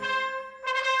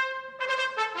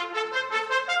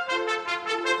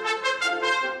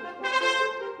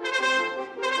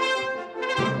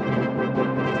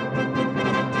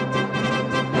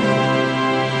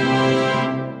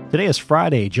Today is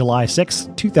Friday, July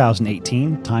 6th,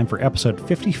 2018. Time for episode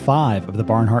 55 of the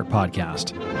Barnhart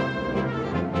Podcast.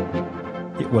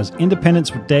 It was Independence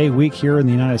Day week here in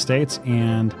the United States,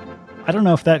 and I don't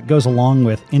know if that goes along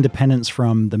with independence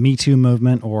from the Me Too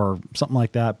movement or something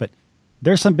like that, but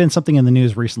there's been something in the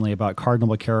news recently about Cardinal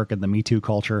McCarrick and the Me Too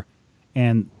culture.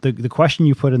 And the question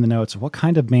you put in the notes, what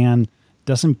kind of man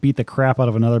doesn't beat the crap out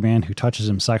of another man who touches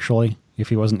him sexually if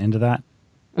he wasn't into that?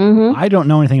 Mm-hmm. I don't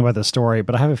know anything about this story,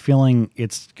 but I have a feeling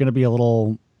it's going to be a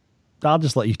little... I'll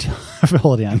just let you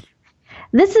fill it in.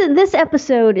 This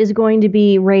episode is going to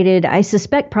be rated, I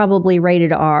suspect, probably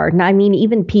rated R. I mean,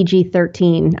 even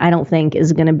PG-13, I don't think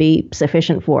is going to be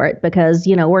sufficient for it because,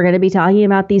 you know, we're going to be talking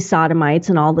about these sodomites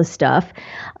and all this stuff.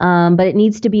 But it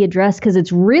needs to be addressed because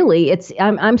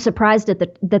I'm surprised that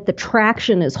the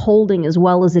traction is holding as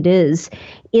well as it is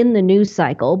in the news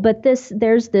cycle. But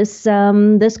there's this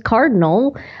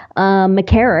Cardinal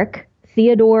McCarrick,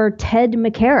 Theodore Ted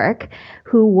McCarrick,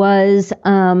 who was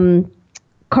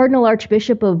Cardinal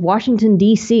Archbishop of Washington,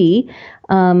 D.C.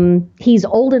 He's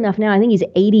old enough now, I think he's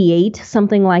 88,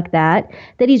 something like that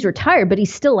he's retired, but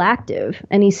he's still active.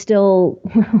 And he's still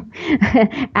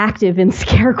active in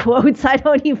scare quotes. I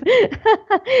don't even,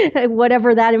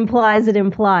 whatever that implies, it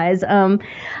implies.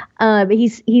 But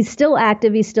he's still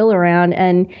active, he's still around.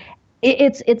 And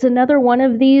it's another one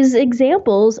of these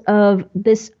examples of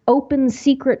this open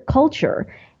secret culture.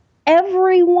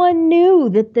 Everyone knew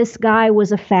that this guy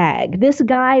was a fag. This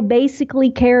guy basically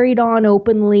carried on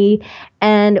openly,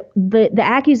 and the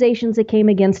accusations that came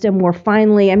against him were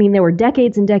finally, I mean, they were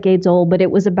decades and decades old, but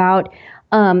it was about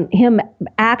him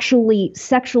actually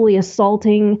sexually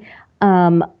assaulting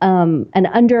an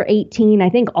under 18, I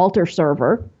think, altar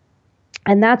server,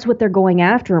 and that's what they're going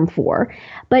after him for.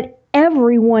 But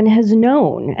everyone has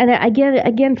known, and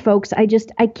again, folks, I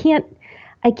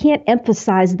can't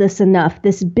emphasize this enough,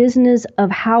 this business of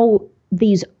how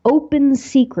these open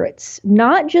secrets,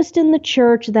 not just in the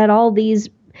church that all these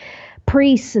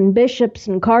priests and bishops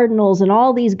and cardinals and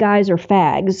all these guys are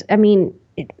fags. I mean,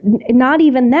 not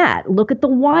even that. Look at the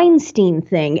Weinstein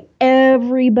thing.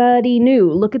 Everybody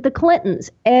knew. Look at the Clintons.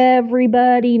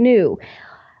 Everybody knew.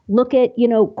 Look at,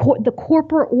 the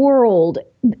corporate world,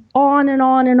 on and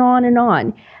on and on and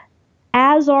on.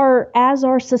 As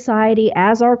our society,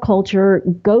 as our culture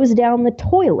goes down the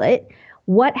toilet,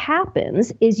 what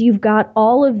happens is you've got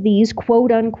all of these quote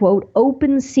unquote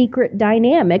open secret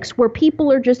dynamics where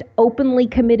people are just openly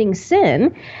committing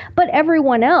sin, but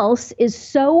everyone else is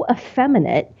so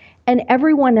effeminate and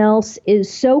everyone else is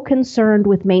so concerned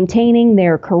with maintaining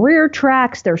their career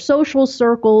tracks, their social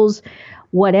circles,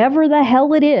 whatever the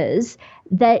hell it is,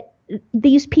 that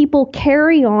these people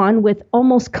carry on with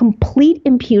almost complete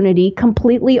impunity,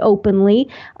 completely openly.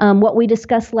 What we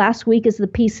discussed last week is the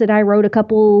piece that I wrote a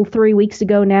couple weeks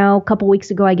ago,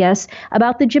 I guess,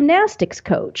 about the gymnastics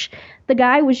coach. The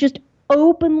guy was just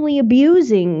openly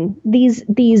abusing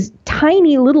these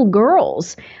tiny little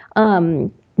girls,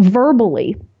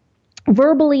 verbally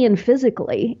and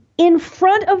physically, in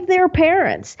front of their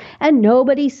parents, and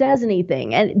nobody says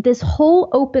anything. And this whole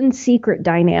open secret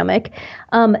dynamic,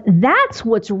 that's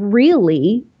what's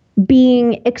really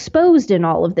being exposed in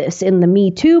all of this, in the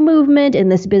Me Too movement, in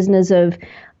this business of,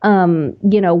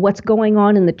 what's going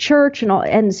on in the church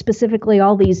and specifically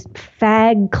all these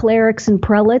fag clerics and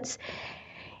prelates.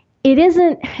 It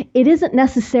isn't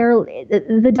necessarily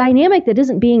the dynamic that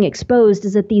isn't being exposed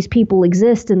is that these people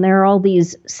exist and there are all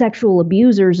these sexual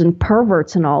abusers and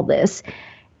perverts and all this.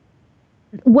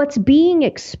 What's being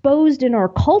exposed in our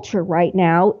culture right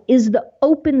now is the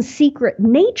open secret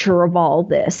nature of all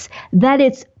this, that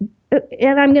it's,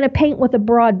 and I'm going to paint with a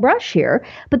broad brush here,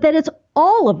 but that it's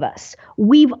all of us.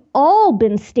 We've all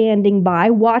been standing by,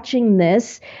 watching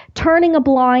this, turning a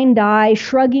blind eye,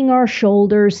 shrugging our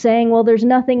shoulders, saying, well, there's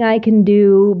nothing I can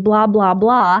do, blah, blah,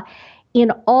 blah,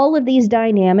 in all of these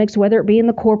dynamics, whether it be in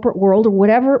the corporate world or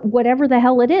whatever the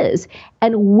hell it is.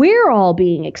 And we're all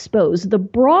being exposed. The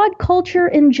broad culture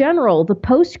in general, the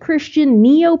post-Christian,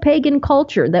 neo-pagan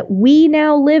culture that we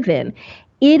now live in,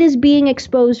 it is being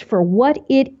exposed for what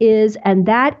it is, and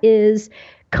that is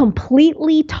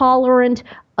completely tolerant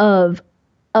of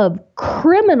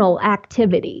criminal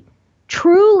activity,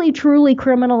 truly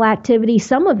criminal activity.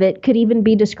 Some of it could even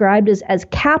be described as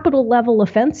capital level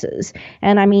offenses.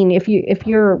 And I mean, if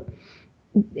you're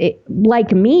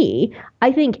like me,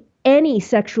 I think any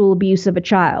sexual abuse of a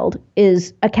child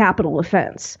is a capital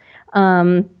offense.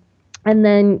 And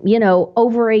then,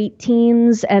 over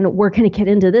 18s, and we're going to get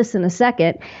into this in a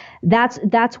second, that's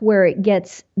where it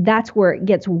gets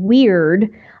weird.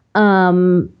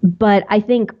 But I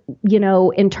think,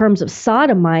 in terms of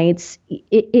sodomites,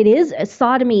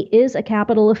 sodomy is a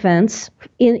capital offense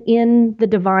in the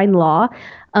divine law.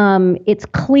 It's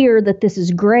clear that this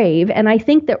is grave, and I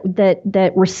think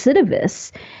that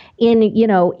recidivists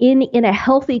in a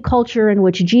healthy culture in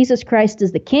which Jesus Christ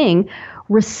is the king,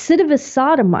 recidivist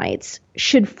sodomites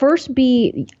should first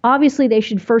be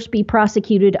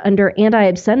prosecuted under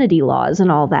anti-obscenity laws and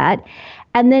all that,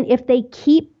 and then if they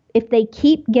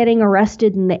keep getting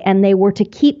arrested and they were to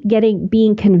keep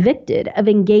being convicted of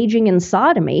engaging in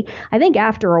sodomy, I think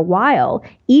after a while,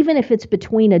 even if it's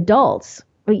between adults,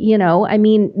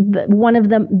 one of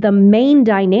the main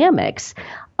dynamics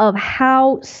of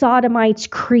how sodomites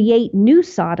create new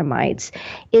sodomites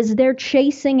is they're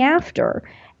chasing after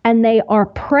and they are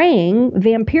preying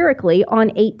vampirically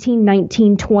on 18,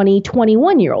 19, 20,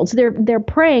 21-year-olds. They're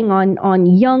preying on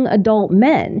young adult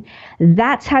men.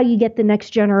 That's how you get the next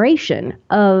generation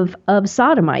of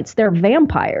sodomites. They're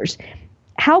vampires.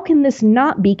 How can this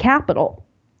not be capital?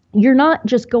 You're not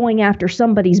just going after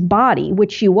somebody's body,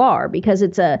 which you are, because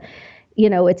it's an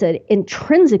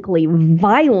intrinsically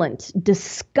violent,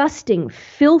 disgusting,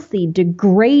 filthy,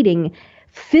 degrading,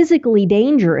 physically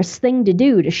dangerous thing to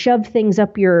do, to shove things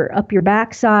up your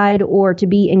backside, or to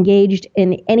be engaged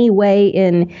in any way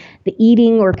in the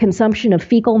eating or consumption of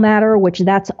fecal matter, which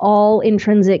that's all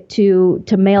intrinsic to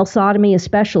male sodomy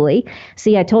especially.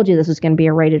 See, I told you this was going to be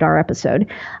a rated R episode.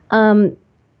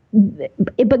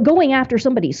 But going after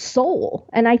somebody's soul.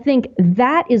 And I think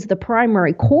that is the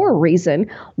primary core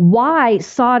reason why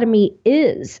sodomy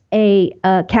is a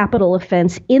capital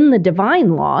offense in the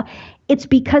divine law. It's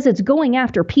because it's going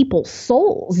after people's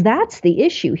souls. That's the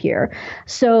issue here.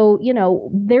 So,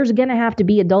 there's going to have to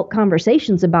be adult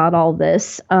conversations about all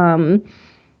this.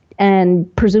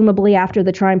 And presumably after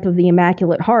the triumph of the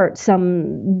Immaculate Heart,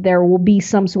 there will be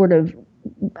some sort of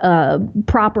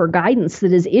proper guidance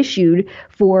that is issued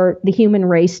for the human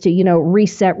race to,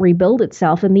 reset, rebuild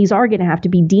itself. And these are going to have to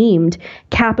be deemed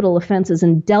capital offenses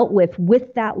and dealt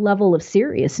with that level of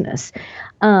seriousness.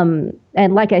 And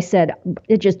like I said,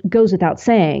 it just goes without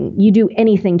saying, you do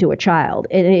anything to a child,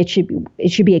 it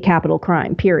should be a capital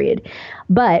crime, period.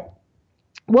 But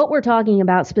what we're talking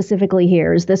about specifically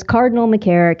here is this Cardinal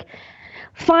McCarrick.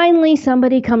 Finally,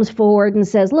 somebody comes forward and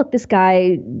says, "Look, this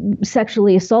guy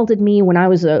sexually assaulted me when I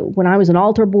was an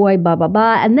altar boy." Blah blah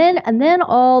blah, and then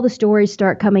all the stories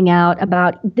start coming out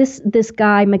about this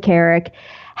guy McCarrick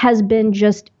has been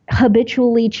just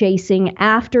habitually chasing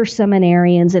after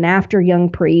seminarians and after young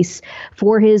priests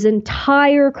for his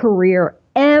entire career.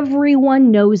 Everyone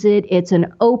knows it. It's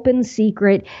an open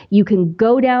secret. You can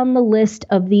go down the list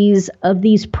of these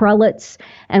prelates,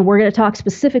 and we're going to talk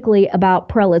specifically about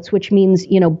prelates, which means,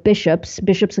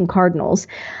 bishops and cardinals,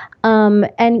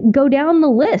 and go down the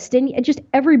list, and just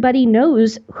everybody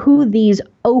knows who these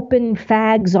open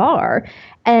fags are,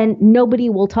 and nobody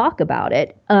will talk about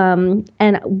it.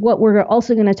 And what we're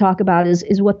also going to talk about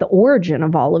is what the origin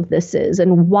of all of this is,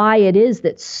 and why it is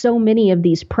that so many of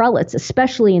these prelates,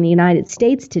 especially in the United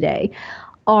States today,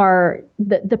 are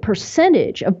the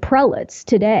percentage of prelates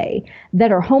today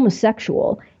that are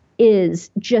homosexual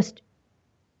is just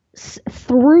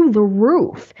through the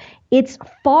roof. It's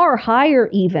far higher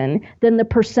even than the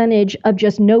percentage of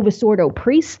just Novus Ordo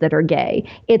priests that are gay.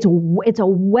 It's a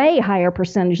way higher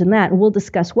percentage than that, and we'll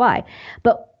discuss why.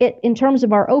 But in terms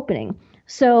of our opening,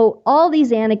 so all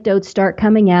these anecdotes start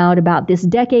coming out about this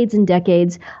decades and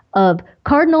decades of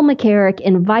Cardinal McCarrick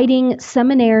inviting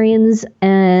seminarians.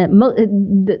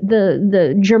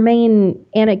 The germane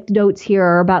anecdotes here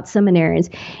are about seminarians.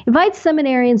 Invites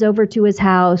seminarians over to his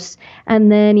house,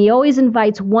 and then he always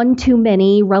invites one too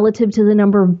many relative to the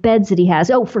number of beds that he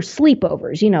has. Oh, for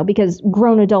sleepovers, because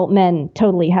grown adult men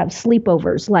totally have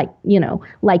sleepovers like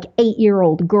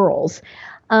 8-year-old girls.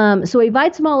 So he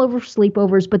invites them all over for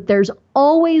sleepovers, but there's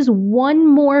always one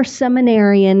more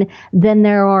seminarian than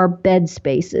there are bed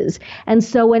spaces. And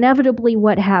so inevitably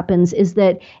what happens is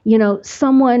that,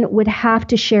 someone would have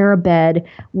to share a bed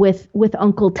with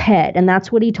Uncle Ted. And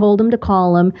that's what he told him to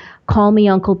call him. Call me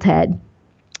Uncle Ted.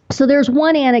 So there's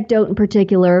one anecdote in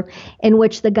particular in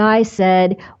which the guy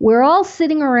said, we're all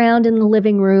sitting around in the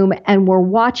living room and we're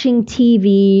watching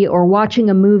TV or watching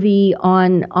a movie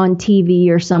on TV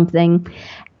or something.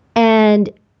 And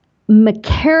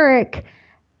McCarrick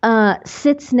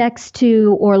sits next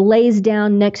to or lays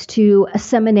down next to a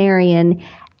seminarian,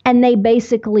 and they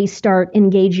basically start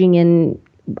engaging in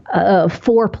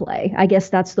foreplay. I guess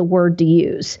that's the word to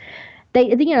use.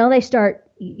 They start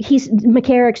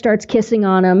McCarrick starts kissing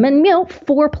on him, and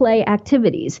foreplay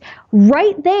activities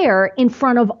right there in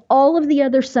front of all of the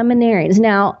other seminarians.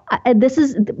 Now, this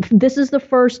is the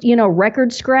first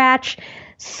record scratch,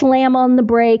 slam on the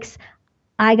brakes.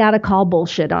 I gotta call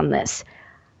bullshit on this.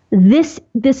 This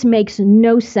makes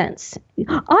no sense.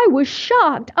 I was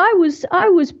shocked. I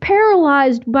was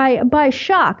paralyzed by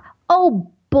shock.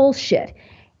 Oh, bullshit.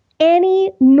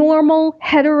 Any normal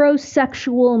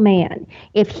heterosexual man,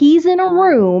 if he's in a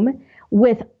room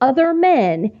with other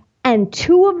men and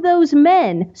two of those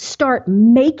men start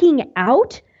making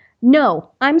out,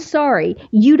 no, I'm sorry.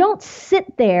 You don't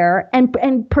sit there and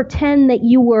pretend that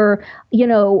you were,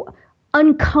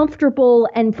 uncomfortable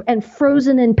and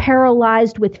frozen and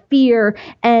paralyzed with fear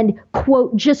and,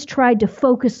 quote, just tried to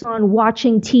focus on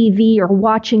watching TV or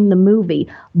watching the movie.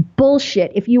 Bullshit.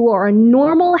 If you are a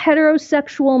normal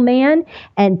heterosexual man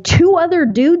and two other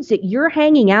dudes that you're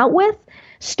hanging out with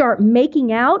start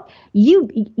making out, you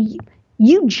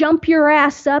jump your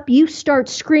ass up, you start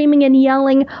screaming and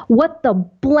yelling, what the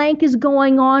blank is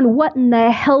going on? What in the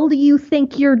hell do you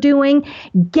think you're doing?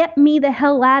 Get me the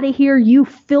hell out of here, you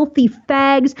filthy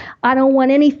fags. I don't want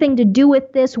anything to do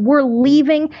with this. We're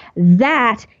leaving.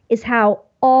 That is how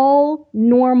all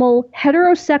normal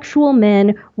heterosexual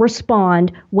men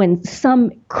respond when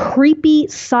some creepy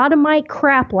sodomite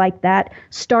crap like that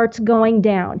starts going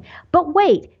down. But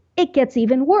wait, it gets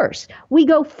even worse. We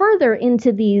go further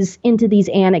into these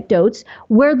anecdotes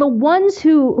where the ones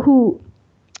who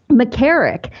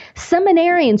McCarrick,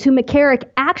 seminarians who McCarrick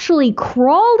actually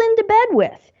crawled into bed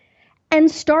with and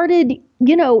started,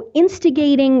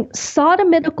 instigating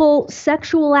sodomitical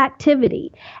sexual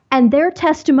activity. And their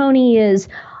testimony is,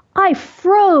 I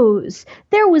froze.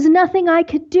 There was nothing I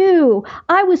could do.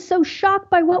 I was so shocked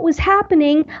by what was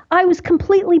happening. I was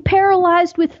completely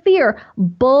paralyzed with fear.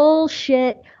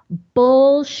 Bullshit.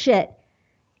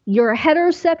 You're a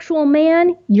heterosexual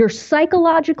man. You're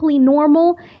psychologically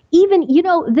normal. Even,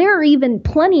 there are even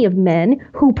plenty of men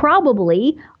who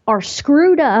probably are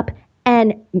screwed up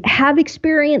and have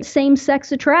experienced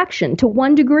same-sex attraction to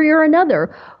one degree or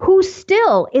another, who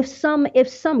still, if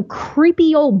some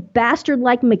creepy old bastard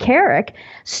like McCarrick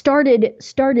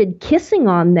started kissing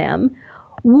on them,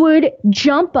 would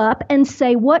jump up and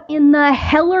say, what in the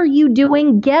hell are you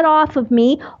doing? Get off of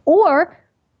me. Or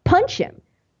punch him,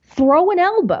 throw an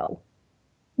elbow,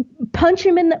 punch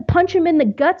him in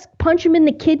the guts, punch him in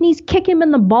the kidneys, kick him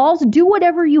in the balls, do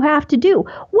whatever you have to do.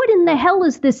 What in the hell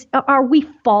is this? Are we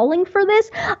falling for this?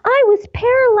 I was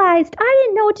paralyzed. I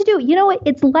didn't know what to do.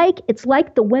 It's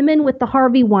like the women with the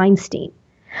Harvey Weinstein.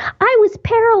 I was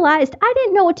paralyzed. I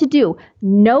didn't know what to do.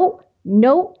 No,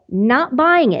 not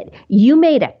buying it. You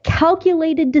made a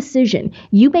calculated decision.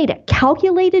 You made a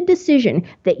calculated decision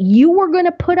that you were going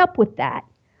to put up with that.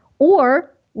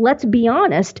 Or, let's be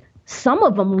honest, some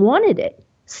of them wanted it.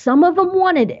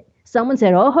 Someone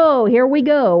said, "Oh, here we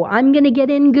go. I'm going to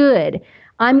get in good.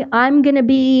 I'm going to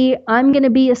be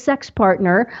a sex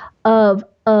partner of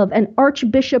an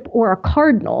archbishop or a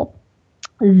cardinal.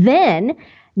 Then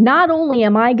not only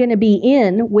am I going to be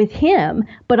in with him,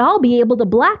 but I'll be able to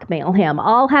blackmail him.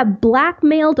 I'll have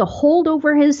blackmail to hold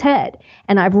over his head."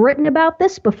 And I've written about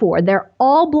this before. They're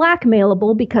all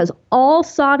blackmailable because all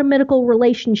sodomitical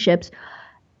relationships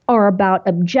are about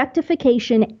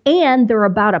objectification and they're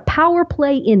about a power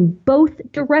play in both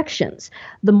directions.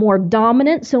 The more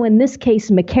dominant, so in this case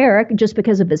McCarrick, just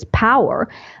because of his power,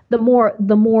 the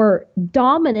more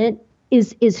dominant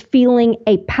is feeling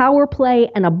a power play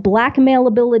and a blackmail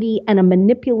ability and a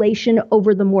manipulation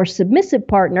over the more submissive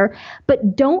partner.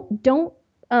 But don't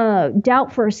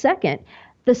doubt for a second,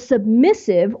 the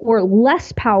submissive or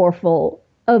less powerful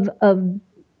of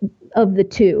the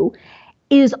two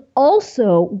is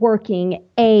also working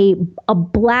a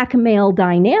blackmail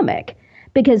dynamic.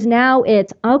 Because now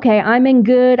it's, okay, I'm in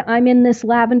good, I'm in this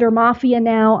Lavender Mafia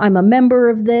now, I'm a member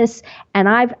of this, and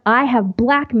I have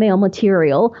blackmail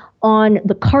material on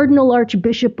the Cardinal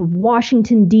Archbishop of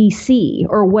Washington, D.C.,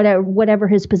 or whatever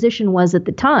his position was at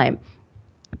the time.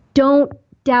 Don't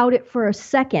doubt it for a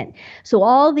second. So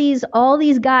all these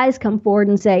guys come forward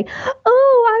and say,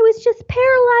 "Oh, I was just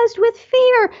paralyzed with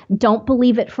fear." Don't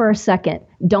believe it for a second.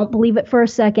 Don't believe it for a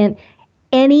second.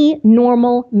 Any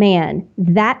normal man,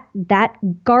 that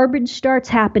garbage starts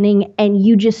happening and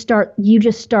you just start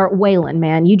wailing,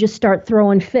 man. You just start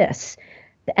throwing fists,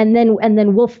 and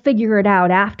then we'll figure it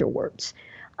out afterwards.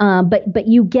 But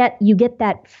you get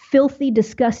that filthy,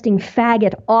 disgusting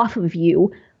faggot off of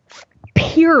you.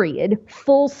 Period.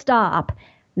 Full stop.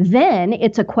 Then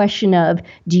it's a question of,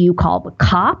 do you call the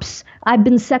cops? I've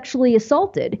been sexually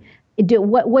assaulted.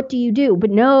 What do you do? But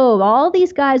no, all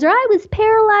these guys are, I was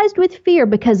paralyzed with fear,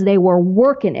 because they were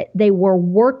working it. They were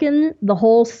working the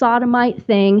whole sodomite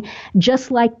thing,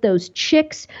 just like those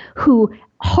chicks who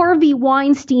Harvey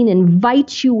Weinstein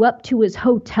invites you up to his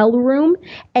hotel room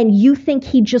and you think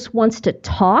he just wants to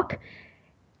talk.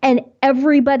 And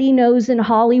everybody knows in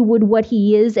Hollywood what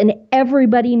he is, and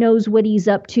everybody knows what he's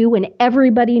up to, and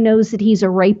everybody knows that he's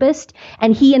a rapist.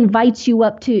 And he invites you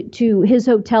up to his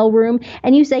hotel room,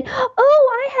 and you say, oh,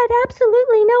 I had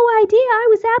absolutely no idea. I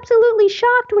was absolutely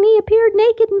shocked when he appeared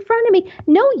naked in front of me.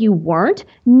 No, you weren't.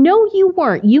 No, you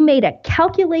weren't. You made a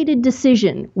calculated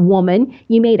decision, woman.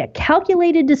 You made a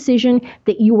calculated decision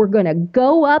that you were going to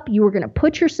go up, you were going to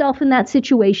put yourself in that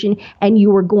situation, and you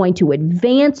were going to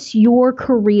advance your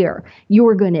career. You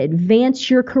are going to advance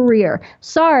your career.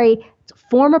 Sorry, it's a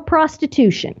form of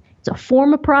prostitution. It's a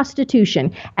form of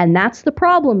prostitution. And that's the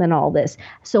problem in all this.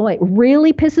 So it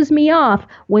really pisses me off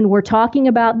when we're talking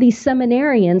about these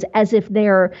seminarians as if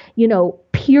they're,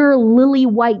 pure lily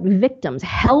white victims.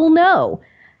 Hell no.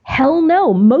 Hell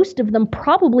no. Most of them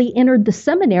probably entered the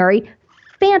seminary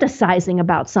fantasizing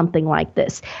about something like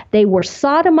this. They were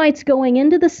sodomites going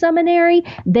into the seminary.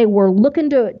 They were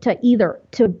looking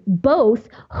to both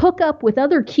hook up with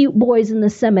other cute boys in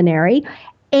the seminary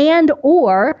and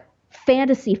or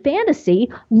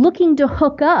fantasy, looking to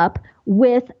hook up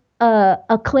with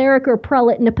a cleric or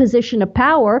prelate in a position of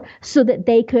power so that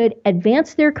they could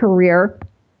advance their career,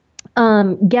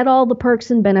 get all the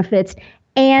perks and benefits,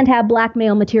 and have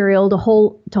blackmail material to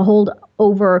hold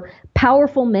over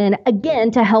powerful men, again,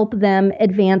 to help them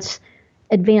advance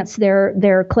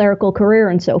their clerical career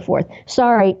and so forth.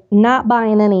 Sorry, not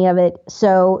buying any of it.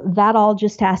 So that all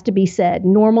just has to be said.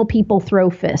 Normal people throw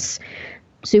fists.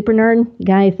 Super nerd, you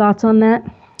got any thoughts on that?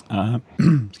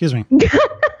 Excuse me.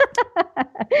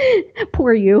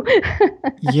 Poor you.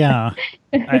 Yeah,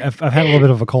 I've had a little bit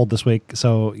of a cold this week,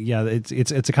 so yeah,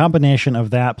 it's a combination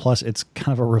of that plus it's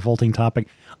kind of a revolting topic.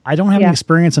 I don't have any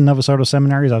experience in Nova Soto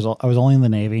seminaries. I was only in the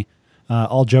Navy.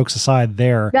 All jokes aside,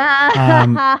 there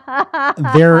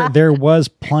was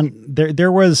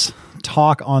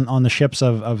talk on the ships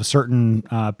of certain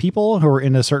people who were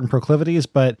into certain proclivities,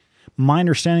 but my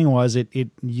understanding was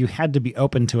you had to be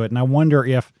open to it, and I wonder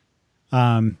if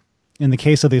in the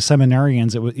case of the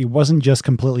seminarians, it wasn't just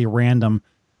completely random.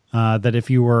 That if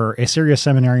you were a serious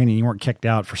seminarian and you weren't kicked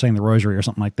out for saying the rosary or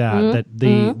something like that,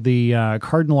 that the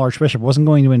Cardinal Archbishop wasn't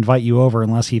going to invite you over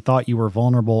unless he thought you were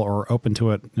vulnerable or open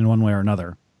to it in one way or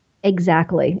another.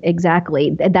 Exactly.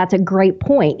 That's a great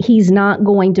point. He's not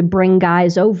going to bring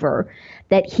guys over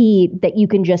that you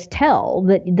can just tell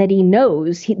that he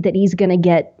knows that he's going to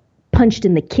get punched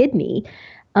in the kidney.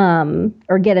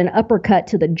 Or get an uppercut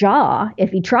to the jaw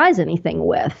if he tries anything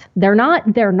with. They're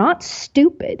not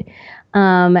stupid.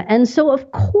 And so of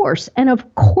course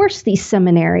these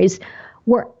seminaries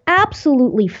were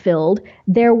absolutely filled.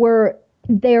 There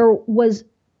was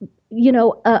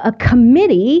a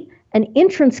committee, an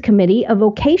entrance committee, a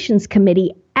vocations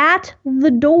committee at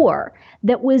the door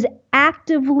that was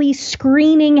actively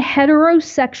screening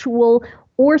heterosexual,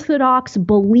 Orthodox,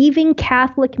 believing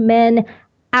Catholic men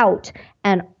out.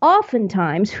 And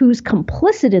oftentimes who's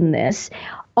complicit in this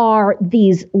are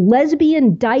these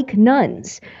lesbian dyke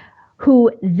nuns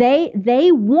who they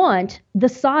want the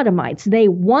sodomites. They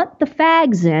want the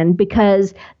fags in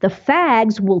because the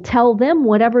fags will tell them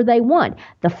whatever they want.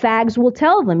 The fags will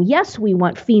tell them, yes, we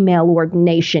want female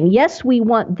ordination. Yes, we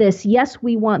want this. Yes,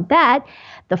 we want that.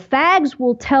 The fags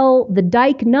will tell the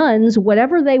dyke nuns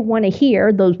whatever they want to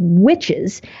hear, those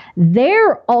witches.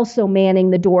 They're also manning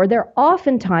the door. They're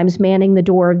oftentimes manning the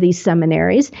door of these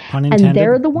seminaries. Pun intended, and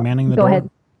they're the ones. Manning the door. Ahead.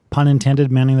 Pun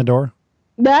intended, manning the door.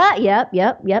 Yep.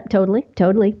 Totally.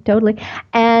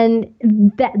 And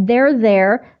that they're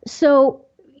there. So,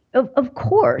 of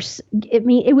course,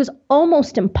 it was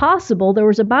almost impossible. There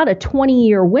was about a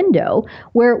 20-year window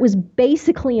where it was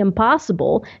basically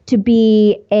impossible to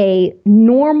be a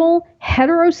normal,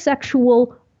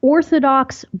 heterosexual,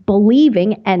 Orthodox,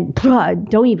 believing, and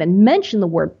don't even mention the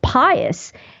word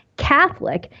pious,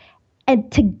 Catholic,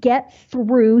 and to get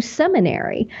through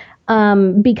seminary.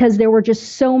 Because there were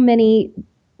just so many,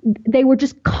 they were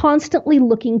just constantly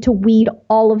looking to weed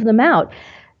all of them out.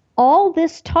 All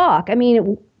this talk,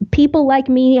 people like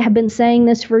me have been saying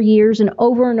this for years and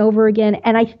over again.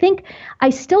 And I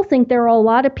still think there are a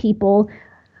lot of people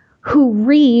who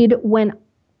read when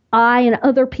I and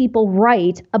other people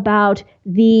write about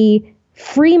the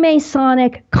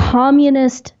Freemasonic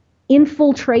communist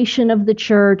infiltration of the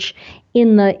church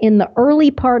in the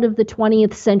early part of the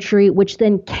 20th century, which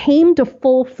then came to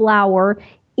full flower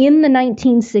in the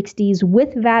 1960s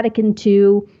with Vatican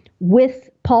II, with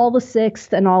Paul VI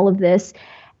and all of this,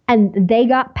 and they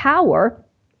got power.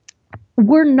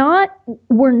 We're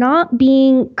not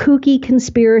being kooky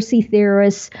conspiracy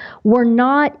theorists. We're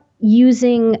not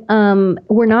using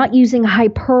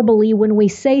hyperbole when we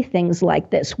say things like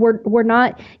this. We're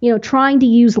not, trying to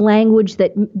use language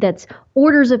that's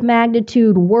orders of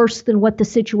magnitude worse than what the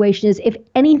situation is. If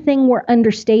anything, we're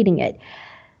understating it.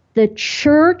 The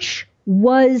church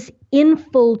was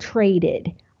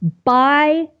infiltrated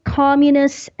by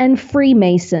communists and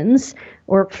Freemasons,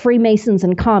 or Freemasons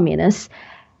and communists,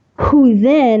 who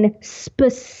then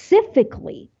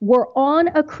specifically were on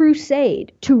a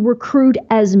crusade to recruit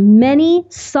as many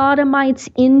sodomites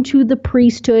into the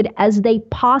priesthood as they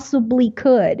possibly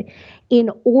could in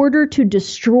order to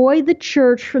destroy the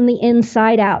church from the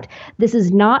inside out. This is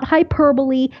not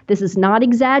hyperbole. This is not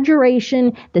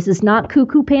exaggeration. This is not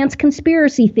cuckoo pants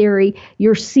conspiracy theory.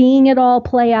 You're seeing it all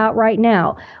play out right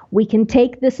now. We can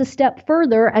take this a step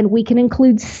further and we can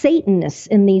include Satanists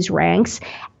in these ranks.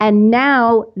 And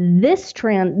now this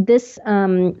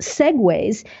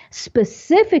segues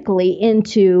specifically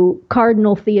into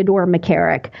Cardinal Theodore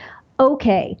McCarrick.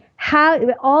 Okay, how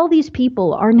all these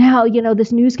people are now,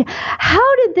 this news.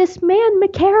 How did this man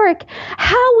McCarrick,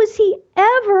 how was he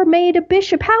ever made a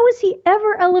bishop? How was he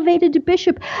ever elevated to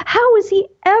bishop? How was he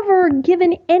ever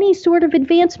given any sort of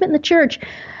advancement in the church?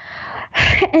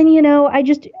 And, I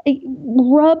just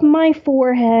rub my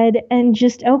forehead and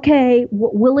just, okay,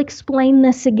 we'll explain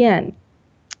this again.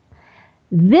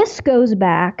 This goes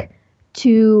back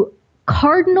to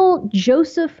Cardinal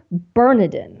Joseph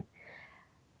Bernardin.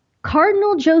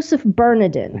 Cardinal Joseph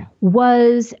Bernardin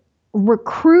was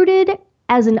recruited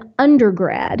as an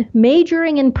undergrad,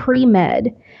 majoring in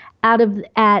pre-med,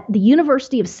 at the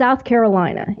University of South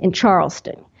Carolina in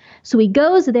Charleston. So he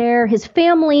goes there. His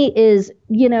family is,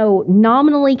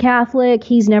 nominally Catholic.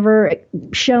 He's never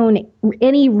shown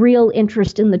any real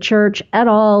interest in the church at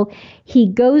all. He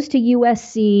goes to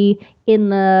USC in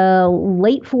the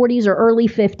late 40s or early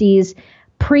 50s,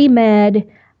 pre-med,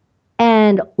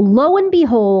 and lo and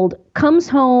behold, comes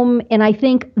home in, I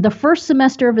think, the first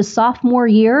semester of his sophomore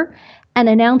year and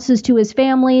announces to his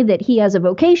family that he has a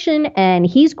vocation and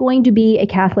he's going to be a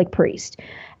Catholic priest.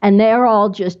 And they're all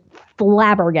just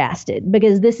flabbergasted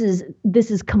because this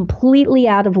is completely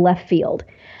out of left field.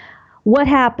 What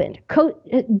happened?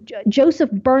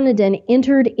 Joseph Bernardin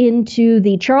entered into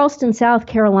the Charleston, South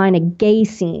Carolina gay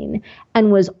scene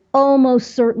and was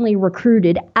almost certainly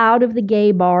recruited out of the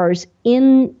gay bars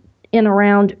in and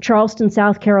around Charleston,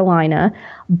 South Carolina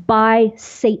by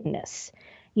Satanists.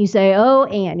 You say, oh,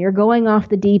 Ann, you're going off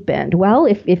the deep end. Well,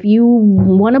 if you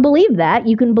want to believe that,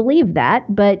 you can believe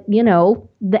that. But,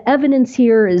 the evidence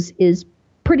here is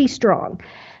pretty strong.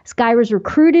 This guy was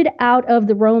recruited out of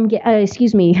the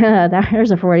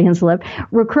there's a Freudian slip.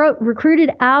 Recruited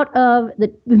out of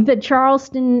the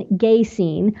Charleston gay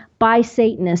scene by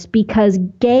Satanists because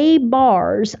gay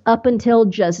bars, up until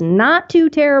just not too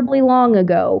terribly long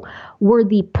ago, were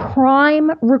the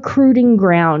prime recruiting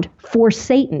ground for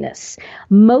Satanists.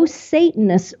 Most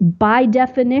Satanists, by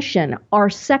definition,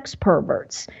 are sex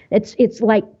perverts. It's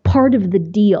like part of the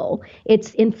deal.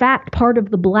 It's, in fact, part of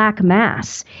the Black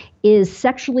Mass is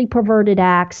sexually perverted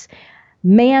acts,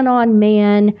 man on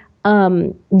man,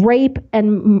 rape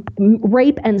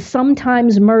and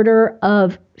sometimes murder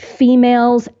of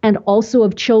females and also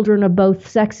of children of both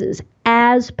sexes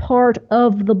as part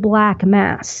of the Black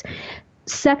Mass.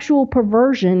 Sexual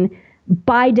perversion,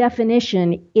 by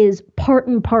definition, is part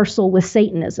and parcel with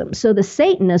Satanism. So the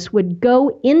Satanists would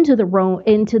go into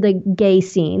the gay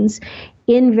scenes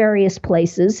in various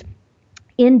places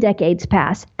in decades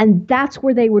past, and that's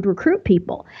where they would recruit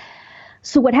people.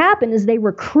 So what happened is they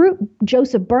recruit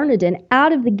Joseph Bernardin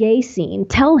out of the gay scene,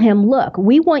 tell him, look,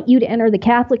 we want you to enter the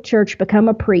Catholic Church, become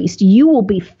a priest. You will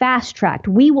be fast-tracked.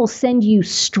 We will send you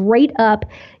straight up.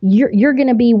 You're going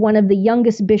to be one of the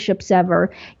youngest bishops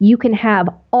ever. You can have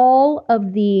all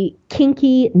of the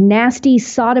kinky, nasty,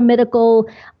 sodomitical,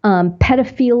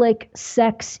 pedophilic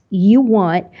sex you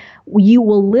want. You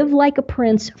will live like a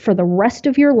prince for the rest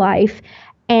of your life,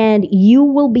 and you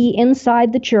will be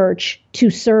inside the church to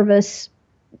service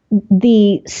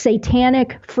the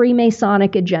satanic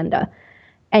Freemasonic agenda,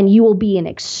 and you will be an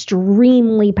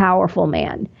extremely powerful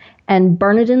man. And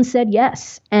Bernardin said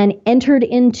yes, and entered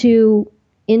into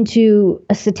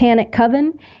a satanic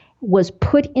coven, was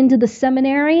put into the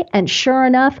seminary, and sure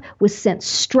enough, was sent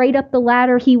straight up the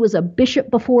ladder. He was a bishop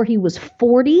before he was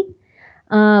 40,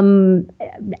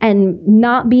 and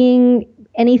not being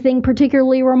anything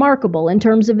particularly remarkable in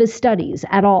terms of his studies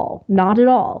at all. Not at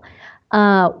all.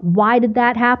 Why did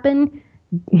that happen?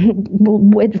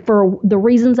 for the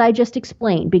reasons I just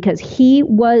explained, because he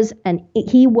was an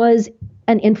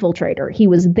infiltrator. He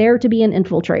was there to be an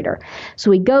infiltrator.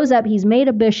 So he goes up, he's made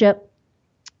a bishop.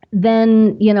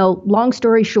 Then, long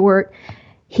story short,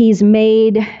 he's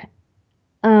made,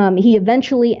 he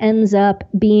eventually ends up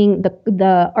being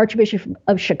the Archbishop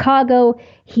of Chicago.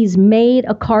 He's made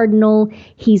a cardinal.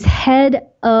 He's head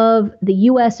of the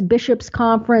U.S. Bishops'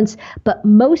 Conference. But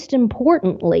most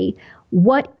importantly,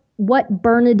 what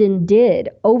Bernardin did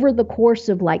over the course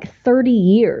of like 30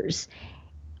 years,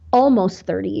 almost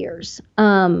 30 years,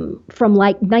 from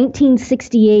like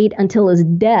 1968 until his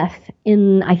death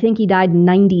I think he died in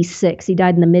 96. He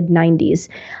died in the mid 90s.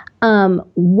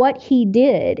 What he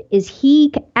did is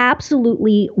he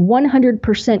absolutely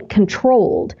 100%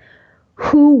 controlled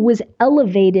who was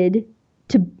elevated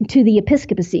to the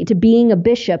episcopacy, to being a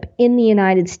bishop in the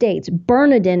United States.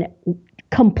 Bernardin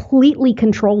completely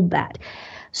controlled that.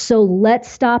 So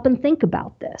let's stop and think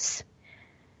about this.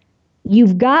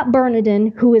 You've got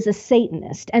Bernardin, who is a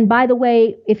Satanist. And by the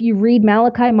way, if you read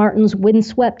Malachi Martin's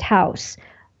Windswept House,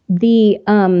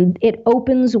 it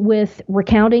opens with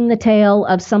recounting the tale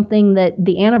of something that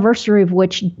the anniversary of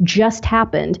which just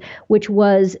happened, which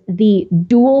was the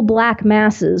dual black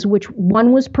masses, which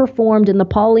one was performed in the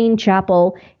Pauline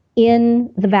Chapel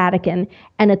in the Vatican,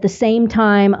 and at the same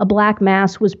time a black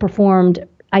mass was performed,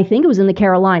 I think it was in the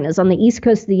Carolinas, on the east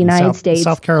coast of the United States.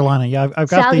 South Carolina, yeah. I've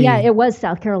got it was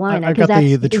South Carolina. I've got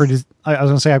the Tradizio. I was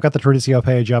going to say I've got the Tradizio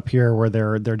page up here where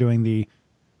they're doing the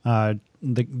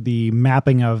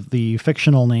mapping of the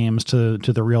fictional names to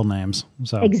the real names.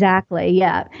 So exactly,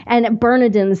 yeah. And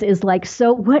Bernardin's is like,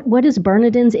 so what is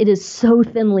Bernardin's? It is so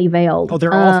thinly veiled. Oh,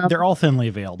 they're all thinly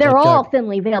veiled. They're all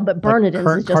thinly veiled, but Bernardin's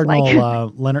is just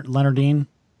Cardinal, like Leonardine.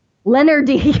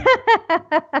 Leonardine.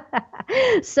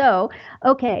 So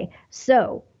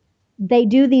they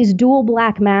do these dual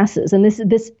black masses, and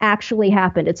this actually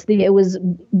happened. It was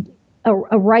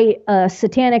a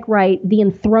satanic rite, the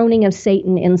enthroning of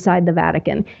Satan inside the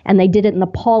Vatican, and they did it in the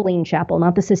Pauline Chapel,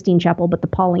 not the Sistine Chapel, but the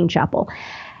Pauline Chapel.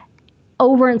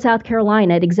 Over in South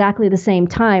Carolina, at exactly the same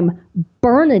time,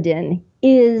 Bernardin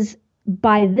is,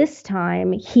 by this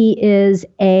time, he's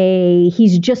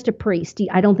just a priest.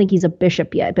 I don't think he's a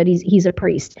bishop yet, but he's a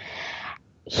priest.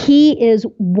 He is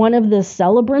one of the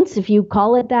celebrants, if you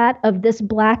call it that, of this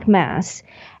black mass,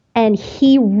 and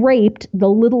he raped the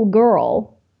little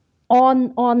girl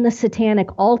on the satanic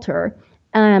altar,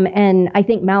 and I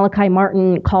think Malachi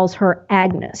Martin calls her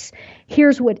Agnes.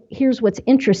 Here's what's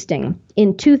interesting.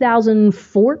 In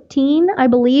 2014, I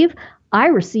believe, I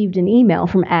received an email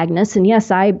from Agnes, and yes,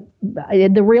 her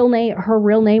real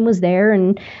name was there,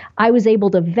 and I was able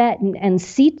to vet and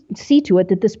see to it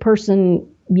that this person,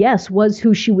 yes, was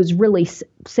who she was really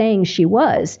saying she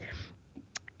was,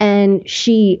 and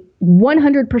she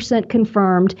 100%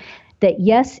 confirmed that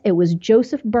yes, it was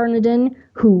Joseph Bernardin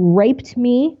who raped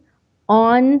me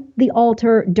on the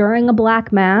altar during a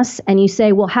black mass. And you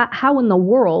say, well, how in the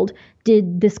world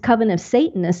did this coven of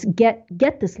Satanists get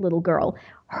this little girl?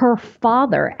 Her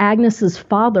father, Agnes's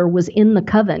father, was in the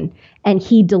coven, and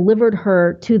he delivered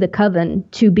her to the coven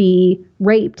to be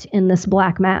raped in this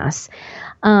black mass.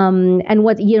 And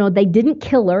they didn't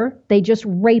kill her; they just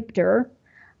raped her.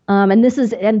 And this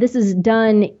is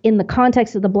done in the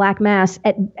context of the Black Mass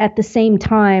at the same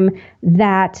time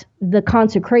that the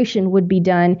consecration would be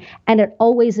done, and it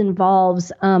always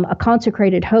involves a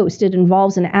consecrated host. It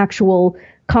involves an actual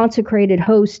consecrated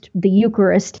host, the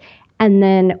Eucharist, and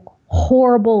then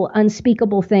horrible,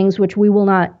 unspeakable things, which we will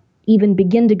not even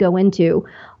begin to go into,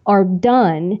 are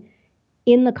done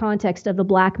in the context of the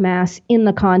Black Mass, in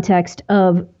the context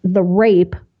of the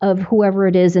rape of whoever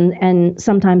it is, and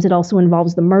sometimes it also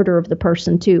involves the murder of the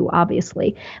person too,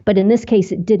 obviously. But in this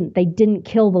case, it didn't. They didn't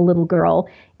kill the little girl.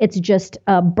 It's just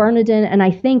Bernardin, and I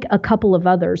think a couple of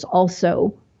others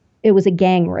also. It was a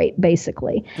gang rape,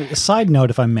 basically. A side note,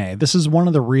 if I may, this is one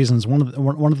of the reasons,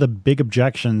 one of the big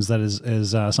objections that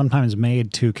is sometimes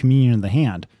made to communion in the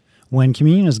hand. When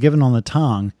communion is given on the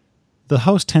tongue, the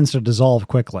host tends to dissolve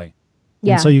quickly.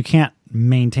 Yeah. And so you can't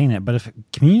maintain it. But if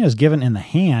communion is given in the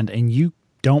hand and you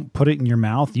don't put it in your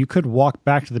mouth, you could walk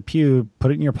back to the pew, put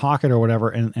it in your pocket or whatever,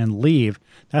 and leave.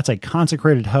 That's a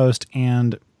consecrated host,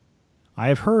 and I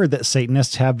have heard that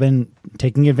Satanists have been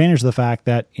taking advantage of the fact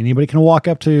that anybody can walk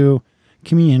up to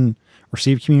communion,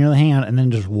 receive communion in the hand, and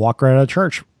then just walk right out of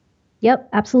church. Yep,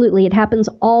 absolutely. It happens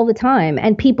all the time.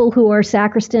 And people who are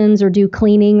sacristans or do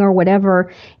cleaning or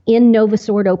whatever in Novus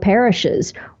Ordo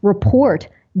parishes report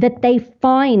that they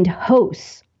find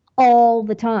hosts all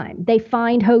the time. They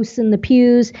find hosts in the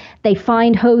pews. They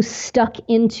find hosts stuck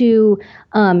into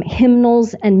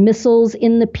hymnals and missals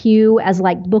in the pew as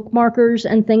like bookmarkers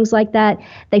and things like that.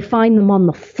 They find them on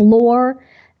the floor.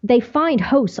 They find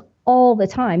hosts all the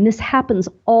time. This happens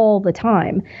all the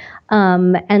time.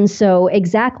 And so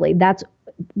exactly, that's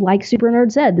like Super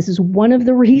Nerd said, this is one of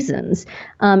the reasons.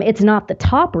 It's not the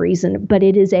top reason, but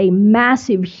it is a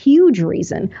massive, huge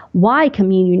reason why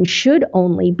communion should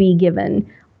only be given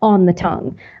on the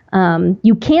tongue.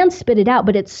 You can spit it out,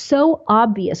 but it's so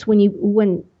obvious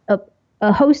when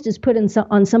a host is put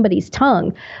on somebody's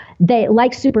tongue. They,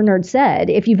 like Super Nerd said,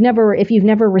 if you've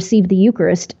never received the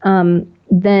Eucharist,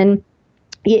 then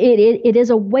it is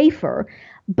a wafer.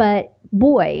 But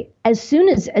boy, as soon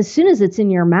as it's in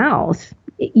your mouth,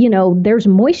 there's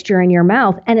moisture in your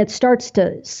mouth, and it starts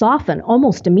to soften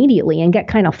almost immediately and get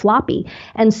kind of floppy.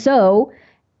 And so,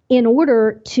 in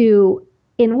order to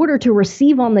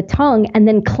receive on the tongue and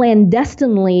then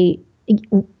clandestinely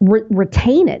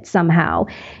retain it somehow,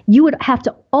 you would have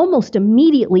to almost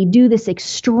immediately do this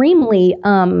extremely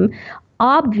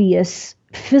obvious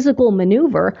physical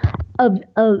maneuver of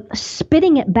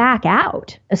spitting it back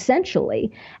out,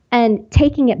 essentially, and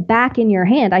taking it back in your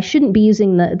hand. I shouldn't be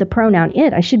using the pronoun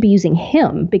it. I should be using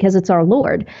him because it's our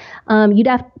Lord. You'd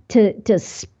have to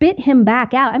spit him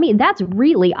back out. I mean, that's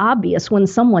really obvious when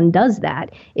someone does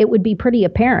that. It would be pretty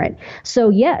apparent. So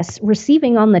yes,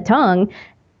 receiving on the tongue,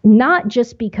 not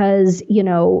just because,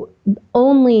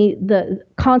 only the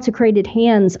consecrated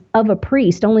hands of a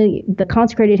priest,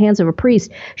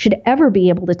 should ever be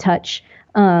able to touch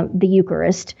the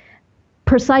Eucharist,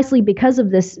 precisely because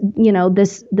of this,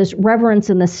 this reverence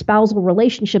and this spousal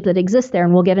relationship that exists there.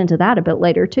 And we'll get into that a bit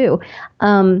later too.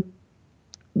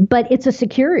 But it's a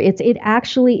security. It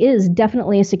actually is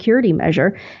definitely a security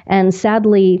measure. And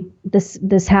sadly,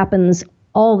 this happens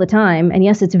all the time. And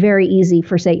yes, it's very easy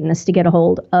for Satanists to get a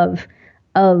hold of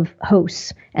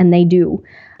hosts, and they do.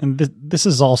 And this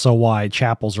is also why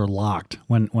chapels are locked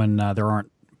when there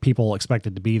aren't people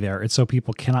expected to be there. It's so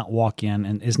people cannot walk in,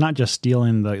 and it's not just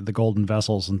stealing the golden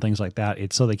vessels and things like that.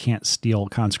 It's so they can't steal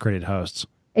consecrated hosts.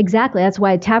 Exactly. That's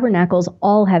why tabernacles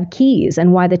all have keys,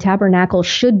 and why the tabernacle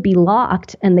should be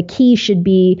locked, and the key should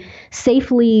be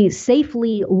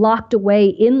safely locked away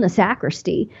in the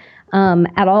sacristy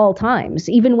at all times.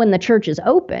 Even when the church is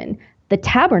open, the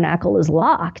tabernacle is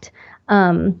locked.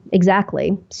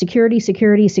 Exactly.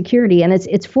 Security. And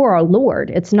it's for our Lord.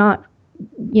 It's not,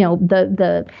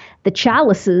 the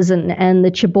chalices and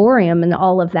the ciborium and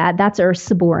all of that. That's our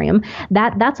ciborium.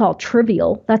 That's all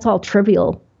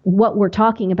trivial. What we're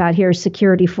talking about here is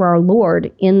security for our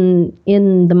Lord in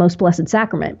the most blessed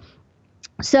sacrament.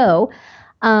 So,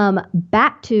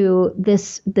 back to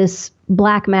this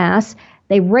Black Mass.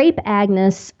 They rape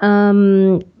Agnes.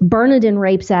 Bernardin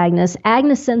rapes Agnes.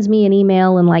 Agnes sends me an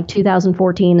email in like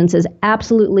 2014 and says,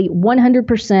 absolutely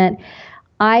 100%.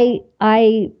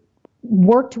 I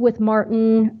worked with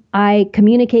Martin. I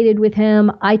communicated with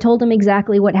him. I told him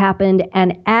exactly what happened.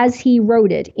 And as he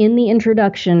wrote it in the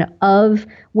introduction of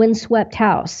Windswept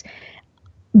House,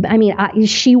 I mean,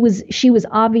 she was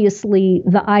obviously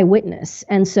the eyewitness.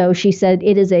 And so she said,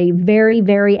 it is a very,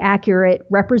 very accurate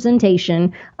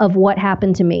representation of what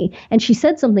happened to me. And she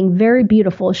said something very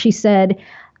beautiful. She said,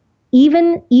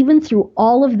 even through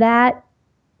all of that,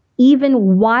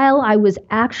 even while I was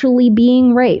actually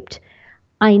being raped,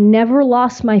 I never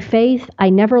lost my faith.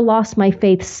 I never lost my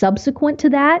faith subsequent to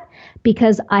that,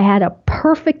 because I had a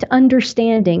perfect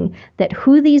understanding that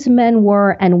who these men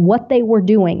were and what they were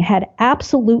doing had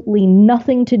absolutely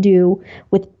nothing to do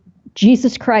with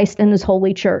Jesus Christ and his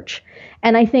holy church.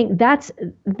 And I think that's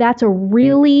a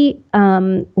really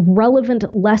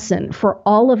relevant lesson for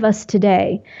all of us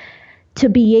today, to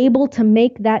be able to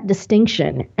make that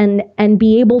distinction and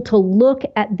be able to look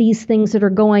at these things that are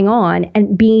going on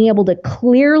and being able to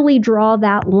clearly draw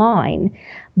that line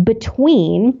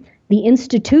between the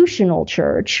institutional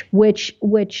church, which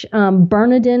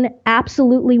Bernardin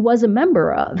absolutely was a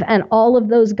member of, and all of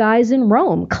those guys in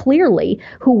Rome, clearly,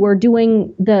 who were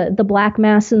doing the Black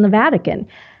Mass in the Vatican.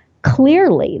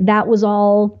 Clearly, that was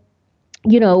all,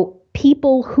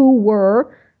 people who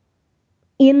were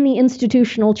in the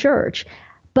institutional church,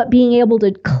 but being able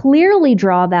to clearly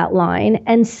draw that line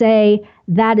and say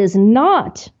that is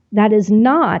not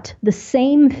the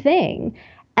same thing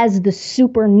as the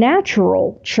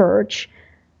supernatural church,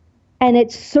 and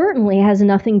it certainly has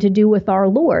nothing to do with our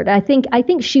Lord. I think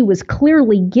she was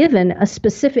clearly given a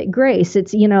specific grace.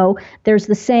 It's, there's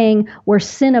the saying, where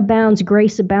sin abounds,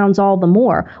 grace abounds all the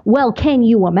more. Well, can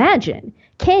you imagine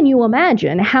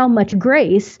how much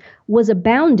grace was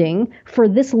abounding for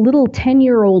this little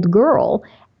 10-year-old girl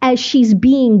as she's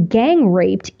being gang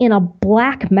raped in a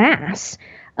black mass.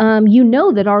 You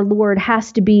know that our Lord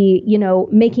has to be,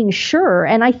 making sure.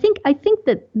 And I think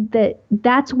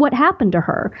that's what happened to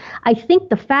her. I think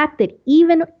the fact that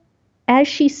even as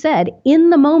she said, in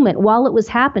the moment while it was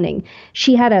happening,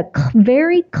 she had a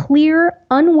very clear,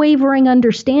 unwavering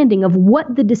understanding of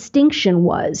what the distinction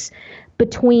was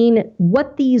between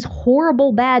what these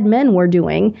horrible bad men were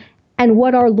doing and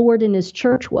what our Lord and his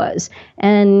church was.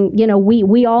 And,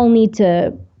 we all need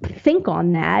to think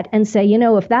on that and say,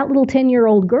 if that little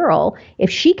 10-year-old girl, if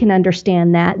she can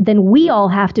understand that, then we all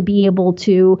have to be able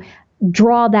to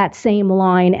draw that same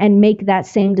line and make that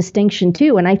same distinction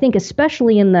too. And I think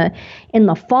especially in the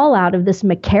fallout of this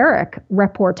McCarrick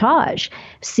reportage,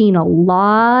 seen a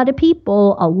lot of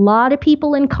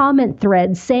people in comment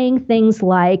threads saying things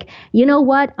like, you know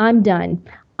what, I'm done.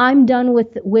 I'm done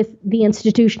with the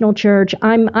institutional church.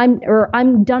 I'm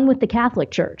done with the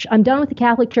Catholic Church. I'm done with the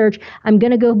Catholic Church. I'm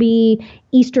going to go be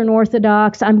Eastern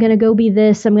Orthodox. I'm going to go be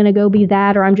this. I'm going to go be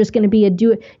that. Or I'm just going to be a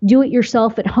do it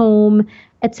yourself at home,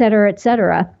 et cetera, et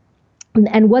cetera.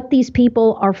 And what these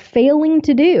people are failing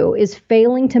to do is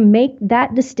failing to make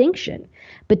that distinction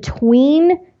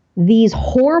between these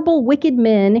horrible, wicked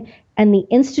men and the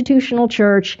institutional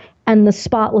church and the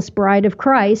spotless bride of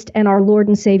Christ and our Lord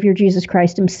and Savior Jesus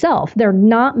Christ himself. They're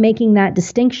not making that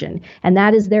distinction. And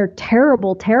that is their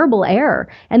terrible, terrible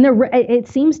error. And it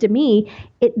seems to me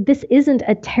this isn't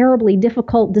a terribly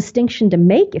difficult distinction to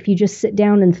make if you just sit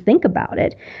down and think about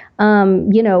it.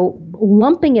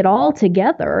 Lumping it all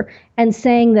together and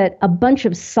saying that a bunch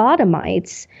of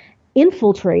sodomites,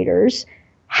 infiltrators,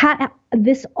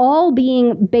 this all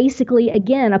being basically,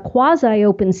 again, a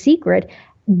quasi-open secret,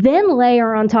 then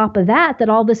layer on top of that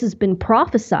all this has been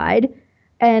prophesied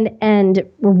and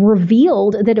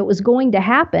revealed that it was going to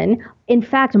happen, in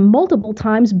fact, multiple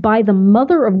times by the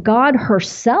Mother of God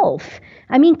herself.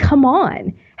 I mean, come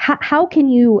on. How can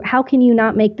you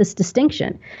not make this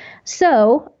distinction?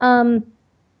 So,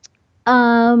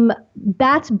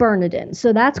 that's Bernardin.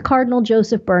 So that's Cardinal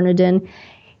Joseph Bernardin.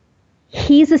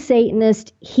 He's a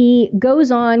Satanist. He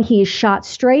goes on, he is shot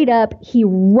straight up. He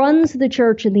runs the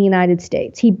church in the United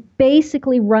States. He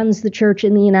basically runs the church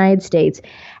in the United States,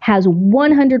 has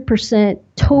 100%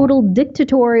 total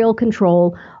dictatorial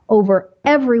control over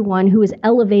everyone who is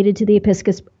elevated to the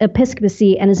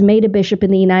episcopacy and is made a bishop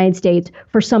in the United States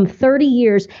for some 30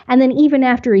 years. And then even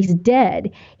after he's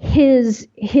dead, his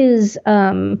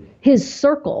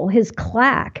circle, his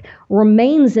claque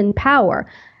remains in power.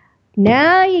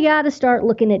 Now you got to start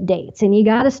looking at dates and you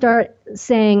got to start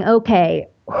saying, okay,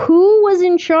 who was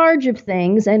in charge of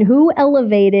things and who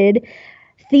elevated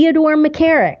Theodore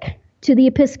McCarrick to the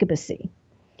episcopacy?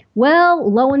 Well,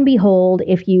 lo and behold,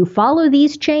 if you follow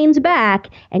these chains back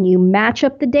and you match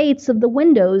up the dates of the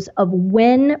windows of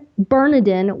when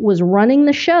Bernardin was running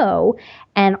the show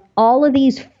and all of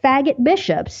these faggot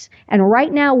bishops, and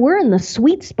right now we're in the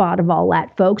sweet spot of all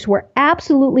that, folks. We're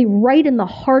absolutely right in the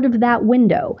heart of that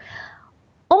window.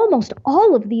 Almost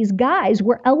all of these guys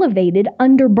were elevated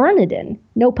under Bernardin,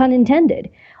 no pun intended.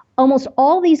 Almost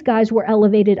all these guys were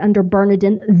elevated under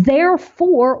Bernardin.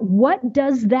 Therefore, what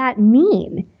does that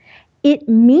mean? It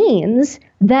means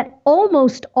that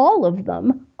almost all of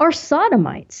them are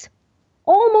sodomites.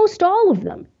 Almost all of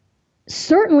them.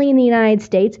 Certainly in the United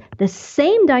States, the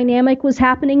same dynamic was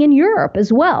happening in Europe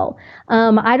as well.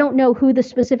 I don't know who the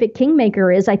specific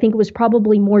kingmaker is. I think it was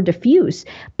probably more diffuse,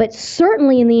 but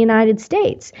certainly in the United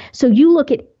States. So you look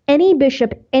at any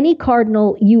bishop, any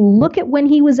cardinal, you look at when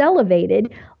he was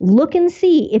elevated, look and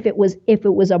see if it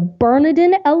was a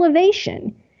Bernardin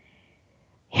elevation.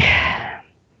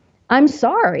 I'm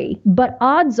sorry, but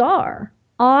odds are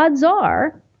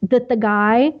that the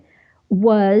guy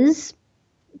was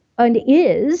and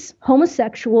is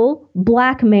homosexual,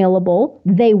 blackmailable.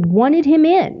 They wanted him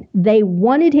in. They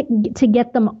wanted to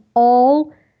get them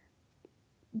all,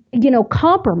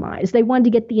 compromised. They wanted to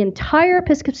get the entire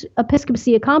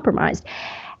episcopacy compromised.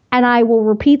 And I will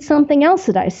repeat something else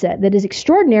that I said that is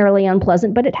extraordinarily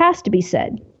unpleasant, but it has to be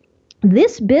said.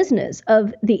 This business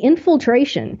of the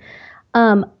infiltration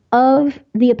of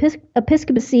the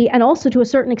episcopacy, and also to a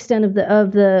certain extent of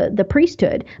the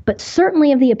priesthood, but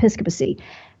certainly of the episcopacy,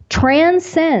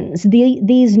 transcends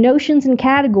these notions and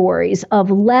categories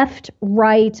of left,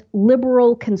 right,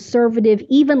 liberal, conservative,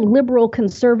 even liberal,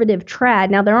 conservative, trad.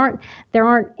 Now there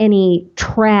aren't any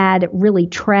really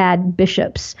trad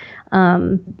bishops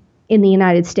in the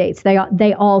United States.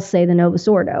 They all say the Novus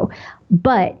Ordo,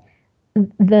 but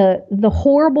the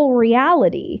horrible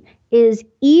reality is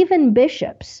even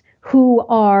bishops who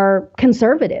are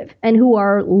conservative and who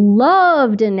are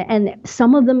loved, and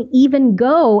some of them even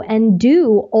go and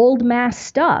do old mass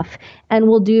stuff and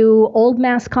will do old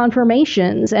mass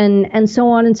confirmations and so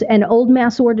on, and old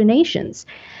mass ordinations.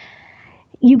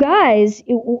 You guys,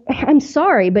 I'm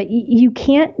sorry, but you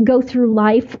can't go through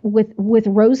life with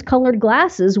rose-colored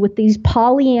glasses with these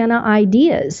Pollyanna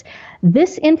ideas.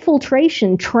 This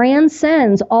infiltration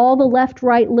transcends all the left,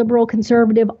 right, liberal,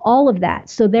 conservative, all of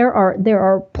that. So there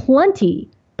are plenty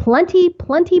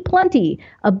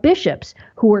of bishops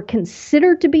who are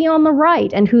considered to be on the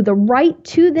right, and who the right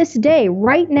to this day,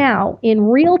 right now, in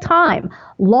real time,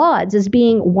 lauds as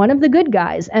being one of the good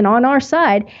guys and on our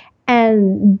side.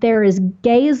 And they're as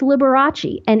gay as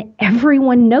Liberace, and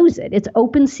everyone knows it. It's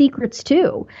open secrets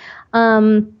too.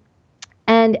 And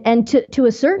to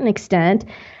a certain extent,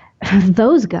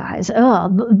 those guys,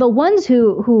 the ones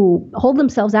who hold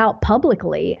themselves out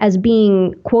publicly as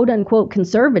being quote unquote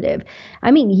conservative.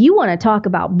 I mean, you want to talk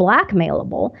about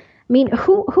blackmailable. I mean,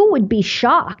 who would be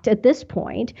shocked at this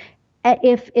point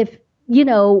if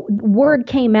word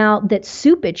came out that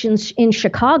Supich in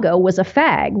Chicago was a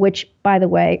fag, which, by the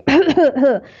way,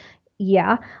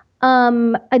 yeah,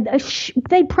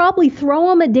 they'd probably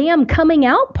throw him a damn coming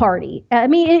out party. I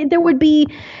mean, there would be,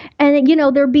 and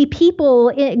there'd be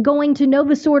people going to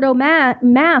Novus Ordo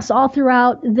Mass all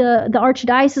throughout the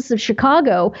Archdiocese of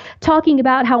Chicago, talking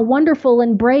about how wonderful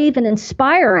and brave and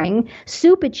inspiring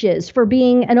Supich is for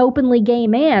being an openly gay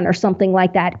man or something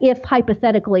like that, if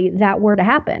hypothetically that were to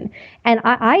happen. And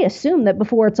I assume that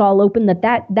before it's all open,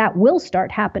 that will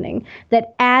start happening,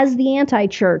 that as the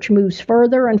anti-church moves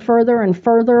further and further and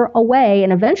further away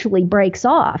and eventually breaks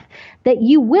off, that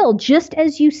you will, just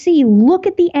as you see, look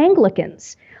at the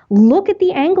Anglicans. Look at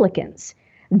the Anglicans.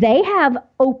 They have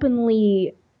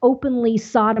openly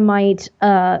sodomite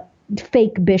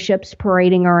fake bishops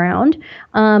parading around.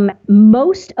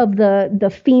 Most of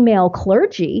the female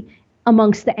clergy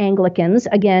amongst the Anglicans,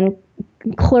 again,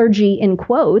 clergy in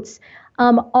quotes,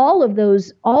 all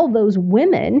those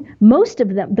women, most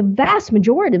of them, the vast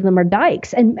majority of them are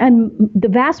dykes, and the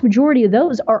vast majority of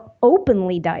those are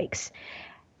openly dykes.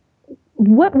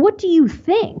 What do you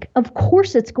think? Of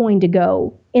course it's going to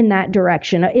go in that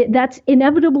direction. That's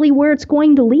inevitably where it's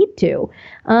going to lead to.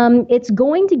 It's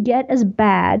going to get as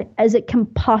bad as it can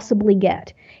possibly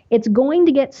get. It's going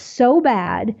to get so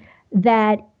bad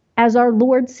that, as our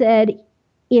Lord said,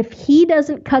 if he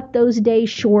doesn't cut those days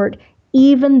short,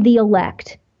 even the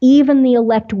elect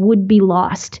would be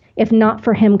lost if not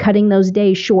for him cutting those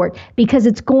days short, because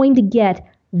it's going to get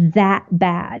that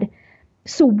bad.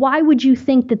 So why would you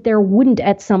think that there wouldn't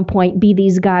at some point be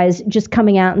these guys just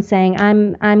coming out and saying,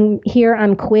 I'm here,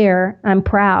 I'm queer, I'm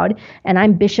proud, and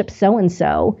I'm Bishop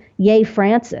so-and-so, yay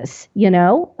Francis,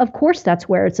 Of course that's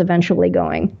where it's eventually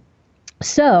going.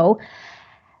 So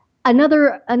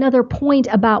another point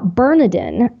about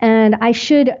Bernardin, and I'll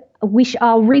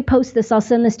repost this. I'll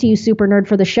send this to you, Super Nerd,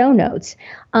 for the show notes.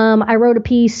 I wrote a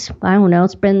piece, I don't know,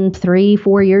 it's been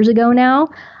 3-4 years ago now.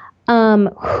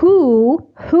 Who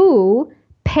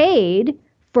paid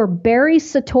for Barry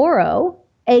Soetoro,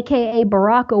 aka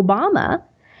Barack Obama,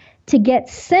 to get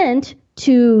sent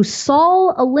to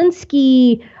Saul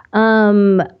Alinsky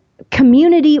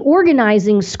community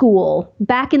organizing school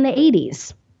back in the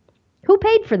 80s? Who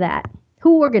paid for that?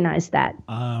 Who organized that?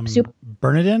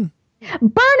 Bernardin?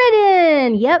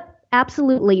 Bernardin! Yep,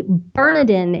 absolutely.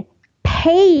 Bernardin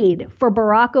paid for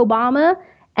Barack Obama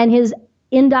and his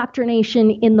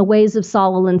indoctrination in the ways of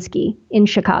Saul Alinsky in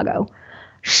Chicago.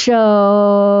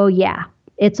 So, yeah,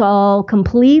 it's all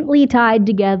completely tied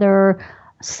together.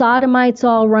 Sodomites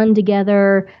all run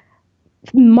together.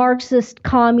 Marxist,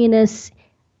 communists,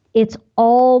 it's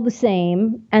all the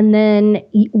same. And then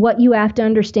what you have to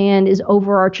understand is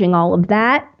overarching all of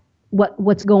that,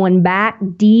 what's going back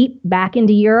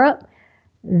into Europe,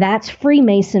 that's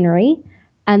Freemasonry.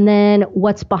 And then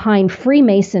what's behind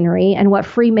Freemasonry and what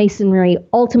Freemasonry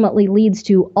ultimately leads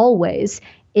to always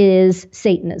is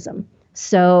Satanism.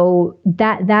 So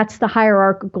that's the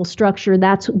hierarchical structure.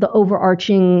 That's the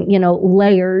overarching,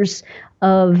 layers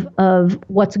of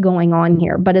what's going on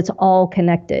here, but it's all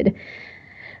connected.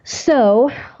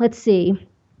 So let's see.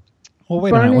 Well,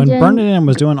 wait a minute. When Bernardin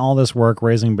was doing all this work,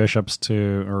 raising bishops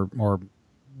to, or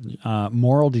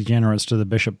moral degenerates to the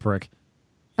bishopric,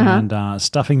 and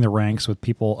stuffing the ranks with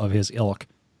people of his ilk.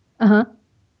 That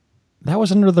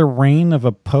was under the reign of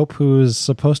a pope who's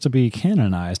supposed to be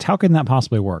canonized. How can that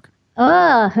possibly work?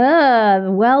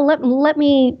 Well, let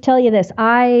me tell you this.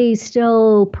 I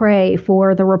still pray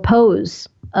for the repose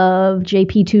of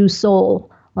JP2's soul.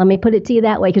 Let me put it to you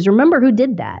that way, because remember who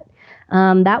did that.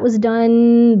 That was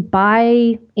done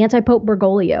by anti-Pope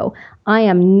Bergoglio. I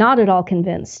am not at all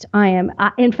convinced.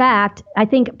 In fact, I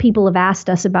think people have asked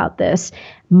us about this.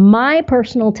 My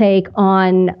personal take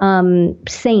on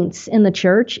saints in the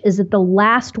church is that the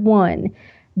last one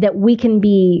that we can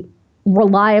be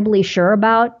reliably sure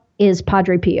about is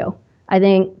Padre Pio. I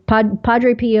think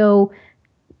Padre Pio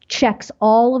checks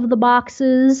all of the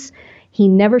boxes. He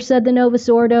never said the Novus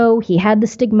Ordo. He had the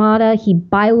stigmata. He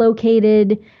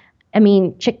bilocated. I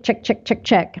mean,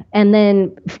 check. And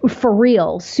then for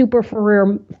real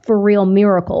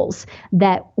miracles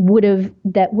that would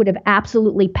have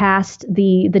absolutely passed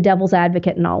the devil's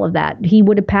advocate and all of that. He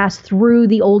would have passed through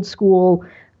the old school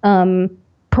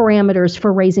parameters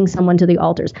for raising someone to the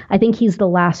altars. I think he's the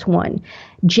last one.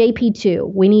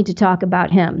 JP2, we need to talk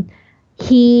about him.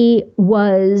 He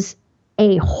was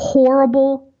a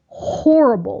horrible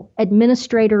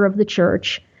administrator of the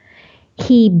church.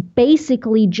 He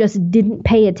basically just didn't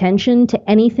pay attention to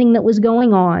anything that was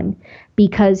going on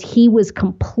because he was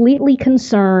completely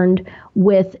concerned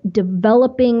with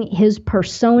developing his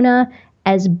persona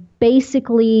as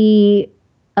basically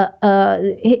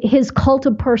his cult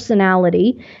of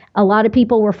personality. A lot of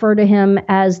people refer to him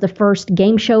as the first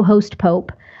game show host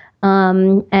pope.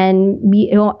 And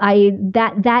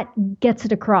that gets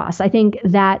it across. I think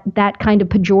that kind of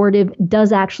pejorative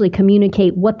does actually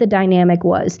communicate what the dynamic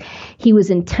was. He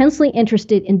was intensely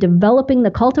interested in developing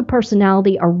the cult of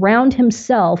personality around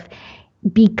himself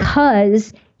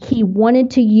because he wanted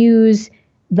to use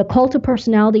the cult of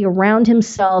personality around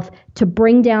himself to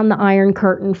bring down the Iron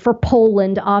Curtain for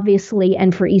Poland, obviously,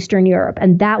 and for Eastern Europe.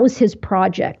 And that was his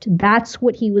project. That's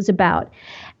what he was about.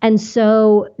 And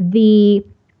so the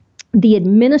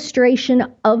administration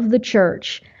of the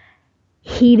church,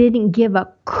 he didn't give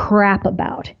a crap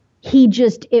about.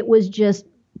 It was just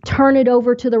turn it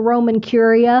over to the Roman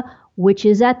Curia, which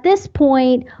is at this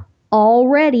point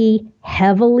already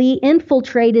heavily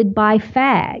infiltrated by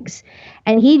fags.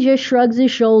 And he just shrugs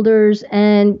his shoulders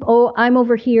and, I'm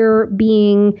over here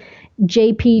being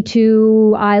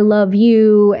JP2, I love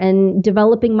you, and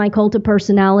developing my cult of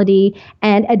personality,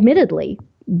 and admittedly,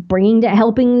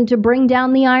 helping to bring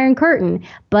down the Iron Curtain.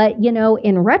 But,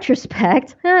 in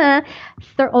retrospect,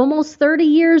 almost 30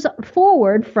 years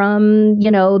forward from,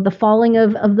 the falling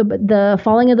of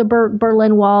the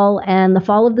Berlin Wall and the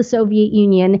fall of the Soviet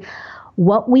Union,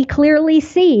 what we clearly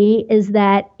see is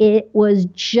that it was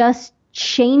just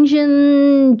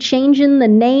changing the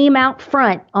name out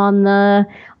front on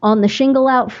the shingle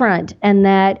out front, and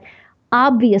that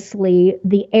obviously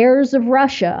the heirs of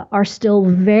Russia are still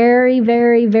very,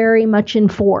 very, very much in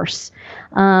force.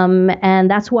 And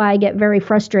that's why I get very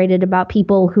frustrated about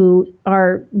people who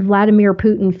are Vladimir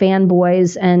Putin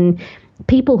fanboys and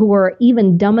people who are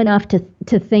even dumb enough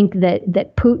to think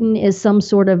that Putin is some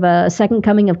sort of a second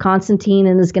coming of Constantine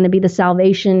and is going to be the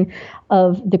salvation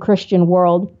of the Christian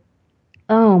world.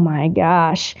 Oh my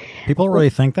gosh. People really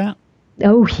think that?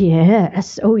 Oh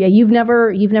yes. Oh yeah. You've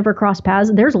never crossed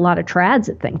paths. There's a lot of trads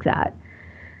that think that.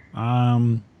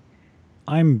 I'm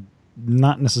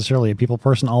not necessarily a people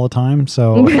person all the time,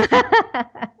 so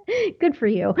good for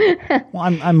you.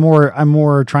 Well, I'm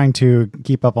more trying to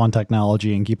keep up on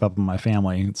technology and keep up with my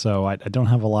family, so I don't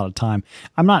have a lot of time.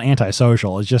 I'm not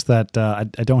antisocial. It's just that I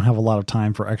don't have a lot of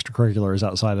time for extracurriculars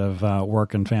outside of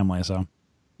work and family. So.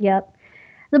 Yep.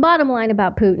 The bottom line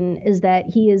about Putin is that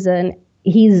he's an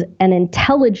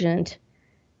intelligent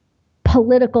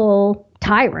political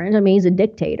tyrant. I mean, he's a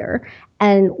dictator.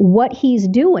 And what he's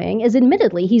doing is,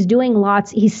 admittedly, he's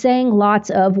saying lots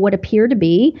of what appear to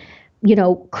be,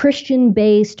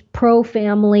 Christian-based,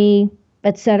 pro-family,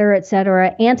 et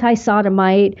cetera,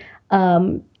 anti-sodomite,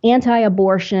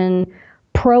 anti-abortion,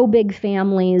 pro-big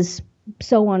families,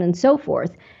 so on and so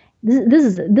forth.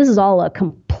 This is all a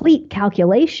complete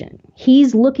calculation.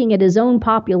 He's looking at his own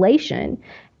population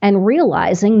and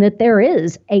realizing that there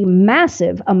is a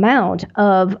massive amount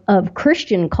of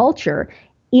Christian culture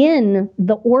in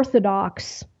the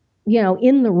Orthodox,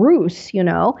 in the Rus,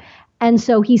 And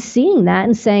so he's seeing that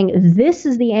and saying, this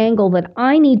is the angle that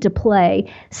I need to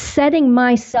play, setting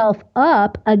myself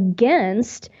up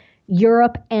against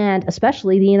Europe and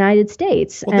especially the United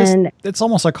States. Well, it's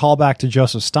almost a callback to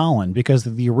Joseph Stalin, because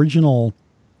the original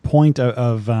point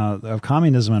of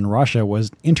communism in Russia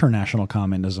was international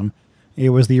communism.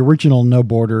 It was the original no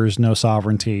borders, no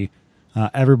sovereignty.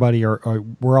 Everybody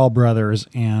we're all brothers,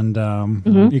 and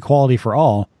equality for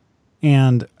all.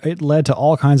 And it led to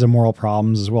all kinds of moral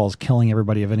problems, as well as killing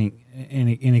everybody of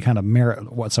any kind of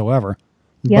merit whatsoever.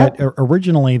 Yep. But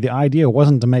originally, the idea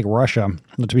wasn't to make Russia,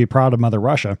 to be proud of Mother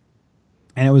Russia.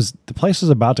 And the place was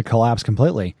about to collapse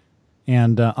completely.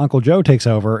 And Uncle Joe takes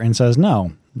over and says,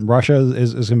 no, Russia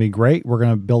is going to be great. We're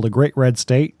going to build a great red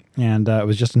state. And it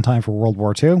was just in time for World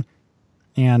War II.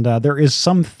 And there is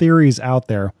some theories out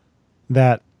there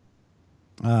that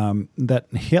that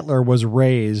Hitler was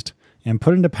raised and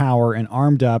put into power and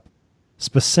armed up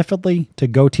specifically to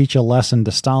go teach a lesson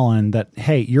to Stalin that,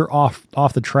 hey, you're off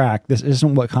the track. This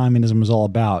isn't what communism is all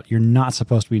about. You're not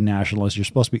supposed to be nationalist. You're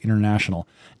supposed to be international.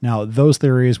 Now, those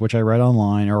theories, which I read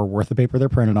online, are worth the paper they're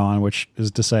printed on, which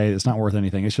is to say it's not worth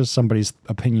anything. It's just somebody's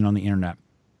opinion on the internet.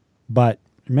 But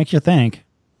it makes you think.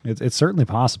 It's certainly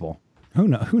possible. Who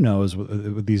knows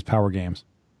with these power games?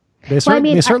 They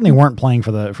certainly weren't playing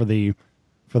for the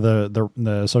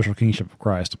social kingship of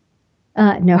Christ.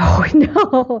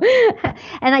 No.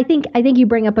 And I think you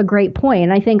bring up a great point.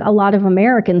 And I think a lot of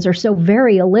Americans are so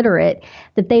very illiterate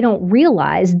that they don't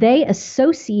realize they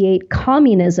associate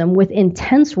communism with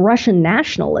intense Russian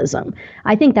nationalism.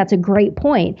 I think that's a great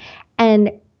point.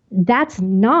 And that's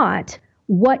not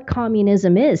what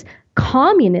communism is.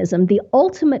 Communism, the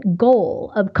ultimate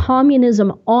goal of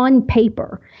communism on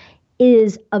paper,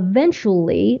 is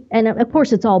eventually, and of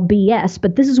course it's all BS,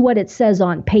 but this is what it says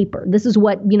on paper. This is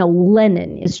what,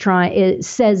 Lenin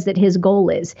says that his goal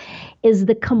is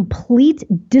the complete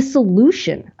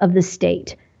dissolution of the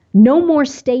state. No more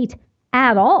state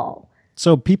at all.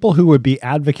 So people who would be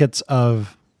advocates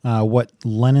of what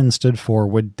Lenin stood for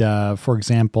would, for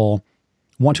example,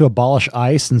 want to abolish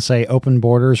ICE and say open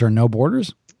borders or no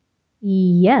borders?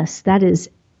 Yes, that is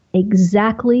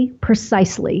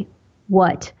precisely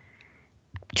what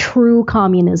true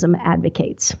communism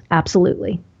advocates.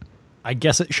 Absolutely. I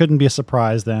guess it shouldn't be a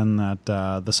surprise then that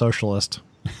the socialist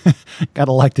got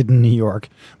elected in New York.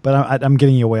 But I'm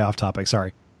getting you way off topic.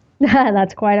 Sorry.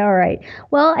 That's quite all right.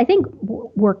 Well, I think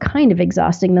we're kind of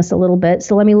exhausting this a little bit.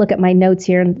 So let me look at my notes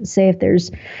here and say if there's...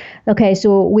 Okay,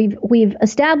 so we've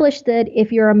established that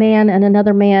if you're a man and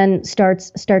another man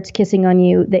starts kissing on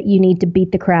you, that you need to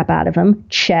beat the crap out of him.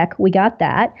 Check. We got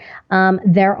that.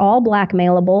 They're all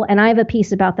blackmailable. And I have a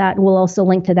piece about that, and we'll also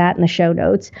link to that in the show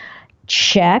notes.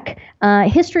 Check.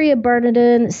 History of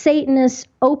Bernardin, Satanist,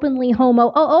 openly homo,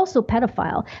 also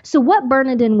pedophile. So what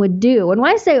Bernardin would do, and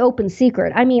when I say open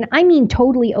secret, I mean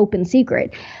totally open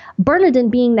secret. Bernardin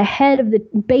being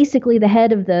basically the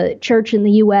head of the church in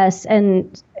the U.S.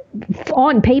 and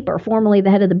on paper, formerly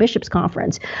the head of the Bishops'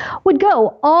 Conference, would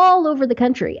go all over the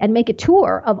country and make a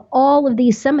tour of all of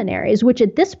these seminaries, which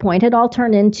at this point had all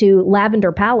turned into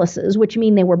lavender palaces, which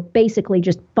mean they were basically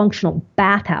just functional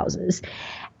bathhouses.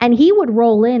 And he would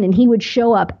roll in and he would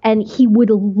show up and he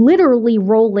would literally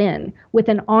roll in with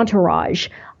an entourage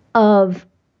of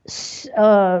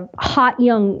hot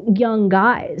young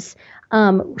guys,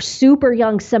 super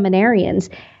young seminarians.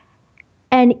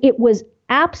 And it was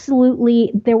absolutely,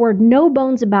 there were no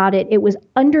bones about it. It was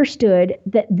understood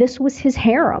that this was his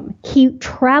harem. He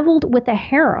traveled with a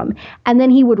harem, and then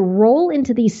he would roll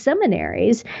into these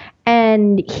seminaries,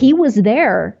 and he was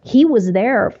there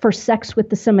for sex with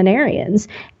the seminarians.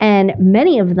 And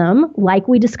many of them, like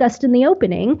we discussed in the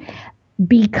opening,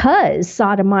 because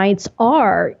sodomites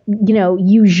are,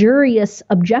 usurious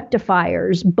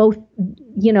objectifiers, both,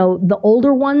 the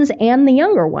older ones and the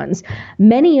younger ones.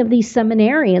 Many of these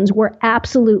seminarians were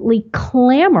absolutely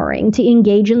clamoring to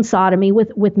engage in sodomy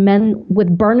with men,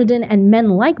 with Bernardin and men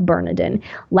like Bernardin,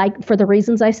 like for the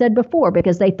reasons I said before,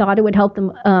 because they thought it would help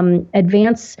them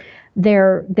advance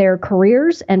their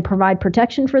careers and provide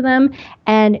protection for them.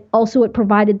 And also it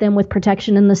provided them with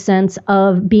protection in the sense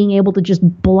of being able to just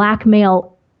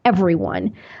blackmail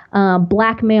everyone,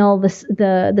 blackmail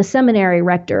the seminary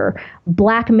rector,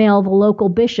 blackmail the local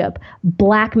bishop,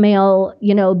 blackmail,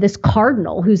 this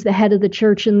cardinal who's the head of the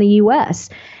church in the U.S.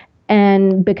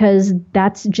 And because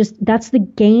that's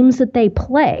the games that they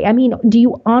play. Do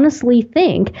you honestly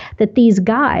think that these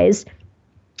guys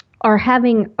are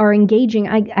engaging?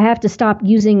 I have to stop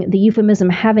using the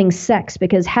euphemism having sex,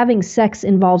 because having sex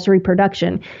involves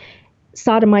reproduction.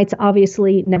 Sodomites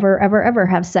obviously never, ever, ever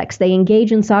have sex. They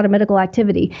engage in sodomitical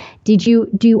activity. Do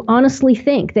you honestly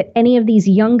think that any of these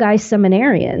young guy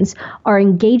seminarians are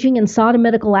engaging in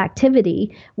sodomitical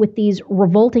activity with these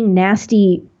revolting,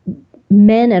 nasty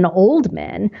men and old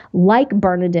men like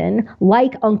Bernardin,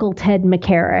 like Uncle Ted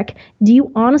McCarrick? Do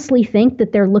you honestly think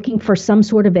that they're looking for some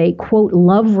sort of a, quote,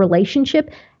 love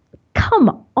relationship?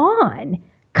 Come on,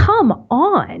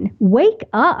 wake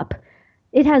up.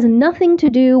 It has nothing to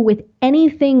do with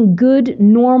anything good,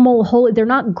 normal, holy. They're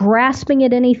not grasping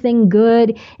at anything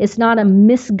good. It's not a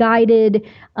misguided,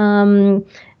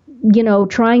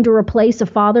 trying to replace a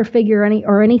father figure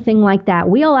or anything like that.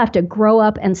 We all have to grow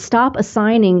up and stop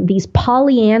assigning these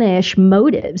Pollyanna-ish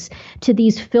motives to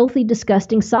these filthy,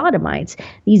 disgusting sodomites.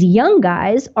 These young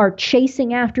guys are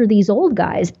chasing after these old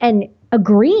guys and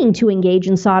agreeing to engage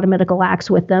in sodomitical acts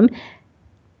with them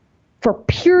for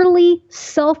purely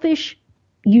selfish,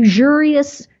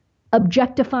 usurious,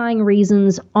 objectifying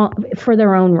reasons for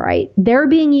their own right. They're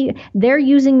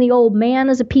using the old man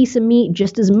as a piece of meat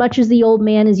just as much as the old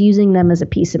man is using them as a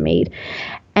piece of meat.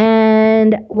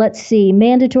 And let's see,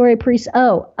 mandatory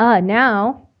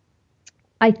now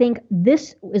I think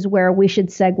this is where we should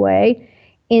segue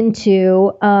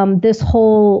into this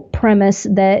whole premise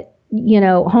that,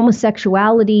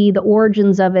 homosexuality, the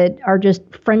origins of it are just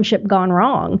friendship gone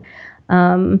wrong.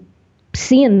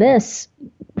 Seeing this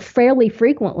fairly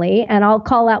frequently, and I'll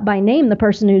call out by name the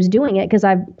person who's doing it because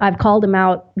I've called him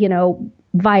out,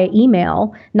 via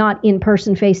email, not in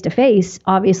person, face to face,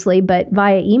 obviously, but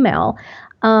via email.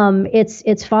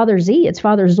 It's Father Z. It's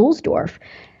Father Zulsdorf.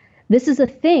 This is a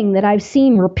thing that I've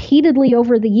seen repeatedly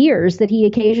over the years that he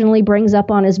occasionally brings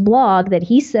up on his blog, that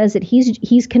he says that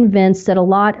he's convinced that a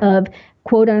lot of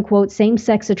quote unquote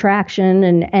same-sex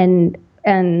attraction and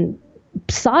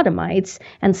sodomites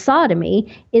and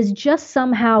sodomy is just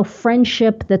somehow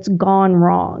friendship that's gone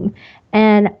wrong.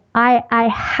 And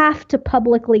I have to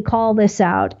publicly call this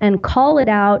out and call it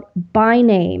out by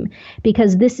name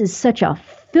because this is such a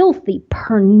filthy,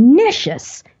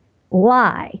 pernicious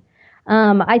lie.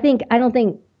 I don't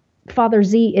think Father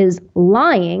Z is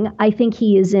lying. I think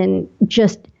he is in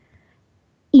just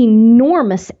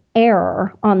enormous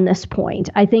error on this point.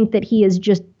 I think that he is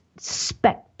just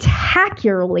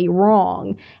spectacularly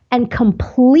wrong and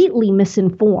completely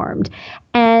misinformed,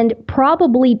 and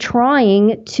probably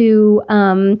trying to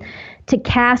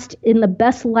cast in the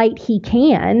best light he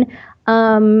can,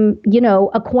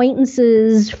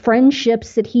 acquaintances,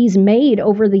 friendships that he's made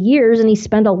over the years. And he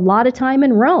spent a lot of time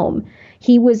in Rome.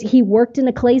 He worked in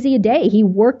Ecclesia Dei. He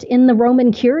worked in the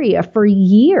Roman Curia for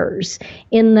years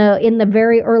in the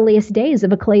very earliest days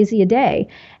of Ecclesia Dei.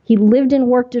 He lived and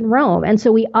worked in Rome. And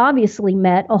so he obviously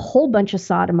met a whole bunch of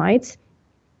sodomites.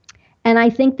 And I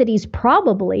think that he's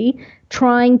probably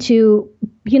trying to,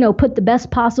 put the best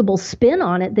possible spin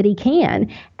on it that he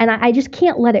can. And I just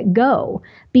can't let it go,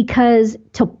 because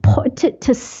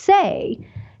to say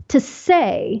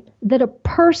that a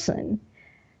person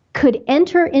could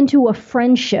enter into a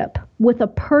friendship with a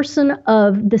person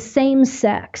of the same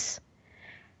sex,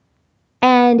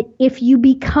 and if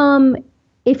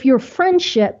your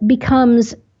friendship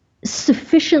becomes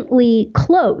sufficiently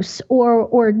close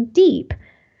or deep,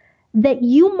 that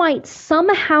you might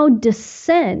somehow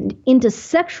descend into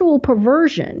sexual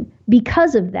perversion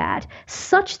because of that,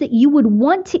 such that you would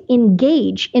want to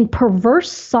engage in perverse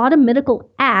sodomitical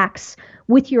acts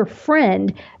with your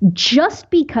friend just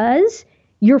because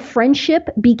your friendship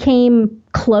became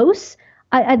close.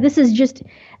 This is just,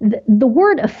 the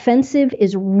word offensive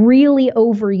is really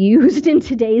overused in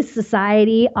today's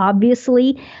society,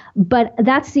 obviously, but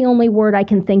that's the only word I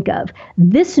can think of.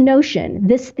 This notion,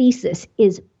 this thesis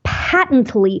is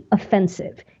patently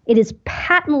offensive. It is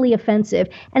patently offensive,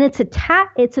 and it's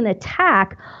an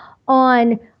attack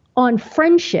on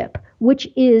friendship, which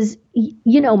is,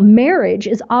 marriage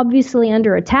is obviously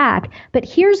under attack. But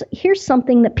here's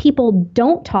something that people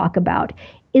don't talk about,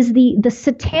 is the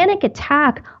satanic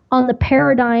attack on the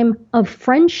paradigm of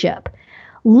friendship.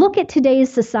 Look at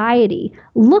today's society.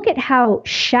 Look at how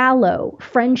shallow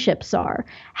friendships are,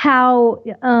 how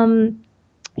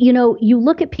you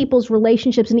look at people's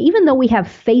relationships, and even though we have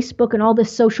Facebook and all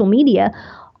this social media,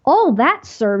 all that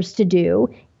serves to do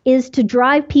is to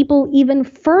drive people even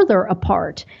further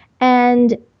apart.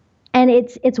 And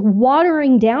it's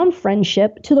watering down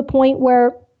friendship to the point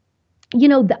where,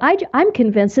 I'm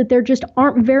convinced that there just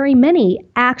aren't very many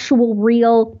actual,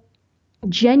 real,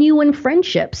 genuine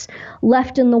friendships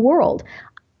left in the world.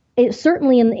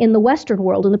 Certainly in the Western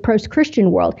world, in the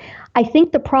post-Christian world. I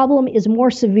think the problem is more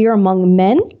severe among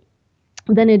men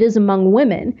than it is among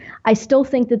women. I still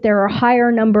think that there are a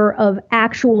higher number of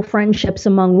actual friendships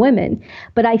among women,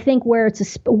 but I think where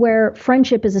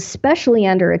friendship is especially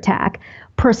under attack,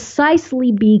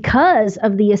 precisely because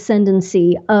of the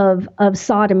ascendancy of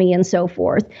sodomy and so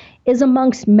forth, is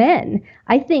amongst men.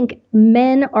 I think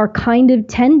men are kind of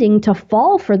tending to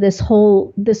fall for this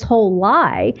whole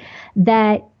lie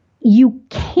that you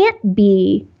can't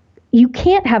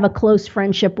have a close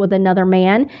friendship with another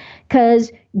man,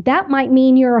 because that might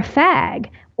mean you're a fag,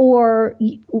 or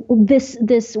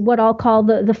this what I'll call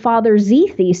the Father Z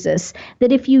thesis,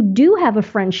 that if you do have a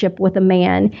friendship with a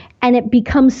man and it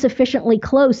becomes sufficiently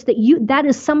close that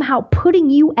is somehow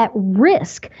putting you at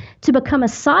risk to become a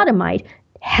sodomite.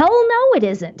 Hell no, it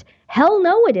isn't. Hell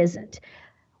no, it isn't.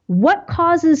 What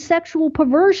causes sexual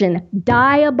perversion?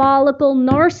 Diabolical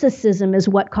narcissism is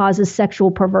what causes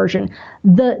sexual perversion.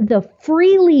 The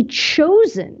freely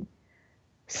chosen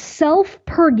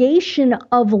self-purgation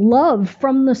of love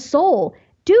from the soul.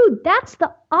 Dude, that's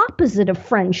the opposite of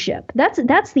friendship. That's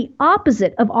the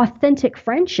opposite of authentic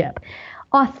friendship.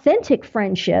 Authentic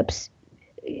friendships,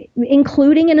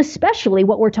 including and especially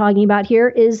what we're talking about here,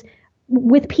 is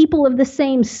with people of the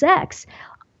same sex.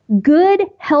 Good,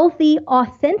 healthy,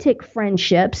 authentic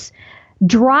friendships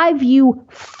drive you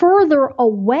further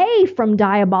away from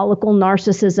diabolical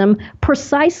narcissism,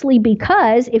 precisely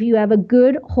because if you have a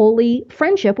good, holy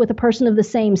friendship with a person of the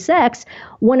same sex,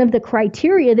 one of the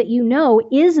criteria that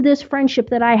is this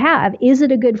friendship that I have, is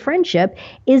it a good friendship,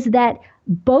 is that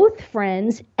both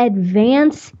friends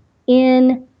advance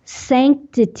in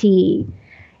sanctity.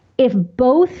 If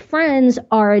both friends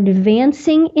are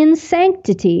advancing in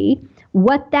sanctity,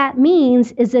 what that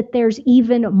means is that there's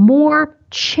even more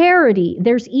charity,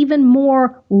 there's even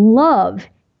more love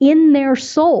in their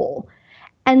soul.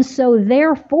 And so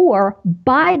therefore,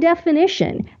 by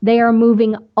definition, they are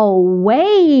moving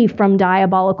away from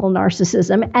diabolical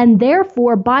narcissism. And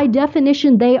therefore, by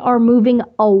definition, they are moving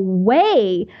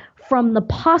away from even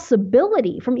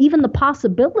the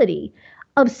possibility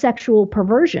of sexual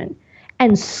perversion.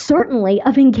 And certainly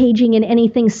of engaging in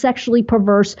anything sexually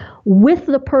perverse with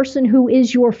the person who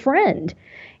is your friend.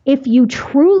 If you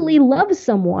truly love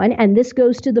someone, and this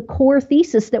goes to the core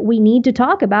thesis that we need to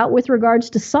talk about with regards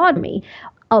to sodomy,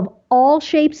 of all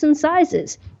shapes and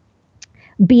sizes,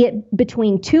 be it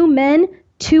between two men,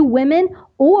 two women,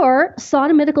 or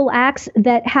sodomitical acts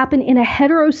that happen in a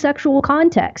heterosexual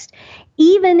context.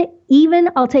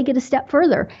 Even I'll take it a step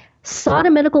further.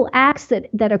 Sodomitical acts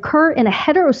that occur in a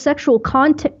heterosexual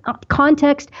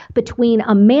context between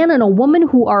a man and a woman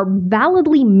who are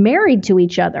validly married to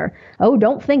each other. Oh,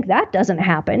 don't think that doesn't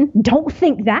happen. Don't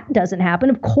think that doesn't happen.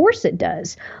 Of course it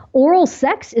does. Oral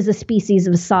sex is a species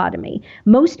of sodomy.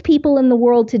 Most people in the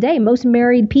world today, most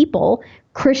married people,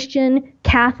 Christian,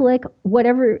 Catholic,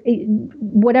 whatever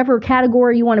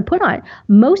category you want to put on it,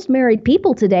 most married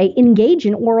people today engage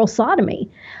in oral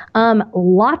sodomy.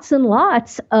 Lots and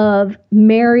lots of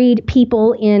married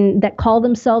people that call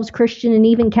themselves Christian and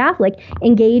even Catholic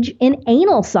engage in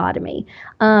anal sodomy.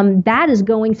 That is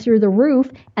going through the roof,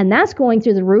 and that's going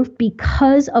through the roof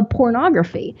because of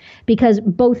pornography, because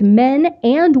both men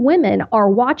and women are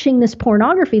watching this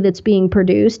pornography that's being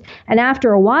produced, and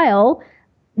after a while,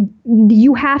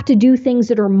 you have to do things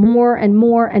that are more and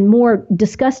more and more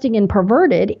disgusting and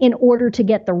perverted in order to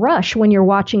get the rush when you're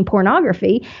watching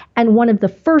pornography. And one of the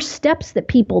first steps that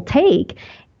people take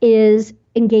is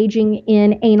engaging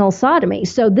in anal sodomy.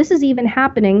 So this is even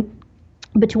happening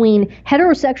between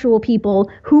heterosexual people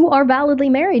who are validly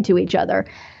married to each other.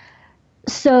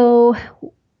 So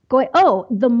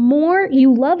the more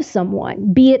you love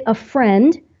someone, be it a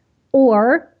friend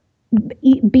or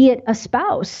be it a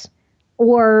spouse,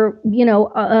 or,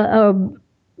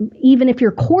 even if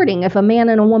you're courting, if a man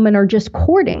and a woman are just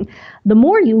courting, the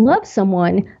more you love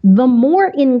someone, the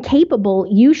more incapable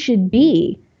you should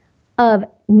be of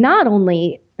not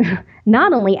only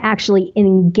actually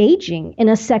engaging in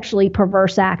a sexually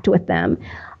perverse act with them,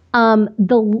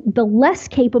 the less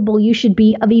capable you should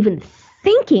be of even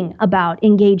thinking about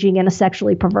engaging in a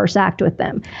sexually perverse act with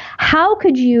them. How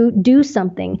could you do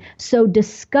something so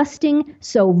disgusting,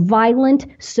 so violent,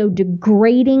 so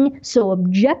degrading, so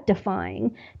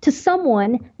objectifying to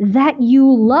someone that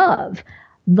you love?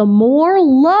 The more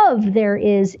love there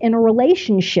is in a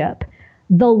relationship,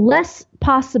 the less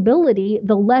possibility,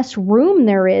 the less room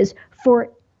there is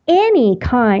for any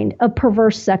kind of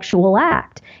perverse sexual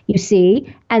act, you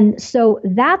see? And so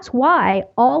that's why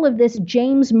all of this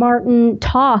James Martin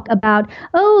talk about,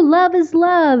 love is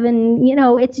love, and,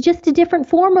 it's just a different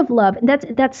form of love.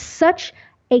 That's such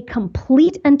a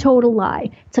complete and total lie.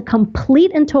 It's a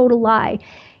complete and total lie.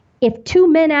 If two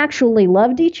men actually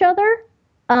loved each other,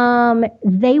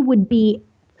 they would be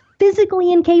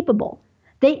physically incapable.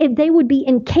 They would be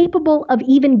incapable of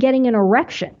even getting an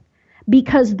erection,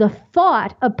 because the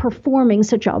thought of performing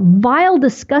such a vile,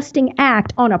 disgusting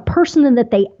act on a person that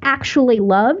they actually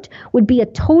loved would be a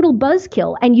total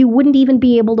buzzkill, and you wouldn't even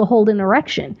be able to hold an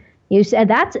erection. You said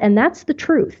that's the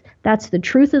truth. That's the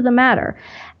truth of the matter.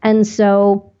 And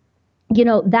so,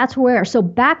 That's where, so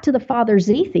back to the Father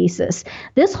Z thesis,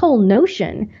 this whole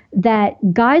notion that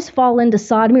guys fall into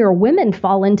sodomy or women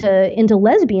fall into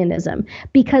lesbianism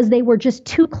because they were just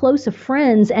too close of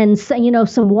friends, and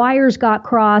some wires got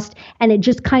crossed and it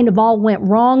just kind of all went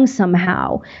wrong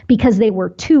somehow because they were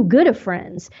too good of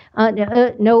friends.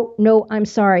 No, I'm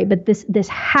sorry, but this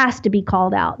has to be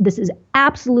called out. This is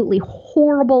absolutely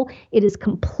horrible. It is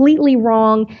completely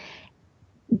wrong.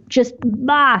 Just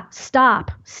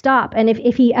stop. And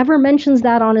if he ever mentions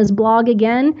that on his blog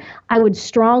again, I would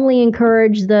strongly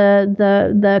encourage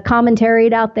the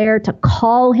commentariat out there to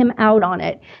call him out on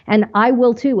it. And I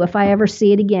will too if I ever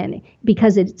see it again,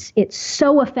 because it's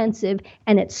so offensive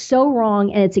and it's so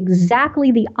wrong, and it's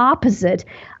exactly the opposite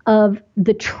of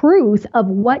the truth of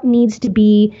what needs to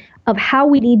be, of how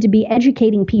we need to be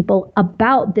educating people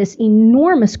about this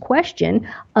enormous question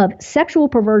of sexual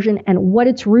perversion and what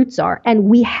its roots are. And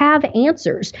we have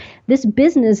answers. This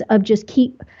business of just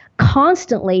keep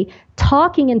constantly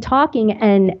talking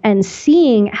and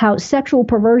seeing how sexual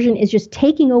perversion is just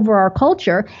taking over our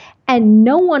culture, and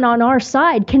no one on our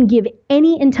side can give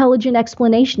any intelligent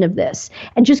explanation of this,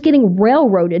 and just getting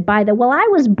railroaded by well, I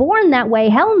was born that way.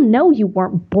 Hell no, you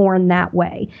weren't born that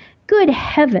way. Good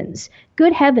heavens,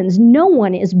 no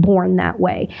one is born that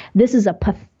way. This is a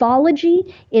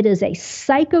pathology. It is a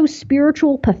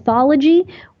psycho-spiritual pathology.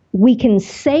 We can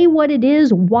say what it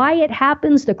is, why it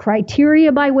happens, the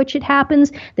criteria by which it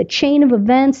happens, the chain of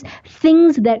events,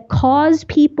 things that cause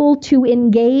people to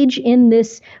engage in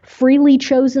this freely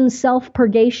chosen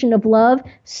self-purgation of love: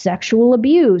 sexual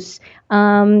abuse,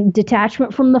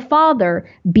 detachment from the father,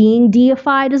 being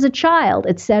deified as a child,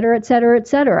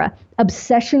 etc.,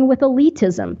 obsession with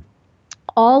elitism.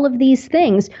 All of these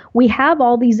things, we have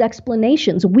all these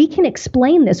explanations. We can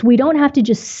explain this. We don't have to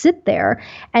just sit there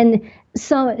and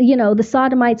the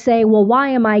sodomites say, well, why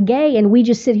am I gay? And we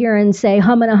just sit here and say,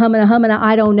 humana,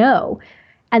 I don't know.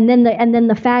 And then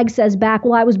the fag says back,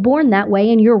 well, I was born that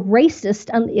way, and you're racist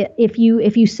if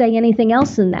you say anything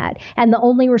else than that. And the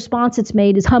only response it's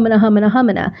made is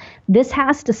humana. This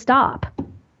has to stop.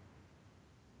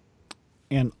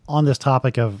 And on this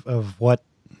topic of what,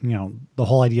 the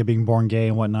whole idea of being born gay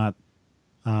and whatnot,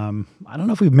 I don't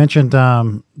know if we've mentioned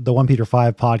the 1 Peter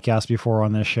 5 podcast before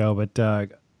on this show, but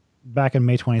back in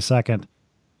May 22nd,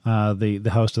 the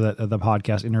host of the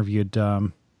podcast interviewed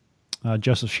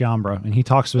Joseph Schambra, and he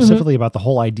talks specifically about the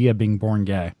whole idea of being born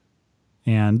gay.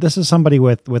 And this is somebody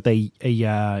with a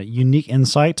unique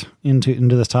insight into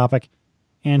this topic,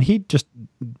 and he just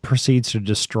proceeds to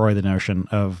destroy the notion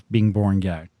of being born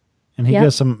gay. And he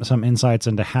gives some insights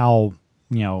into how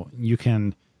you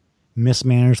can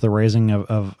mismanage the raising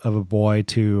of a boy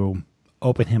to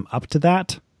open him up to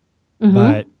that.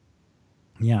 But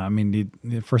yeah, I mean,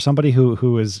 for somebody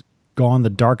who has gone the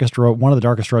darkest road, one of the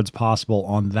darkest roads possible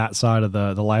on that side of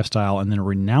the lifestyle, and then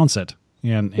renounce it,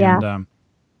 and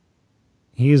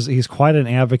he's quite an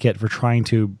advocate for trying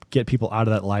to get people out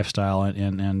of that lifestyle,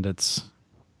 and it's,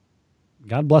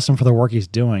 God bless him for the work he's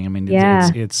doing. I mean,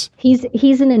 it's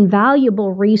he's an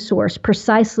invaluable resource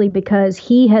precisely because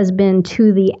he has been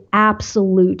to the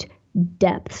absolute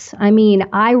depths. I mean,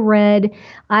 I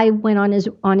went on his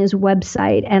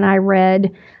website and I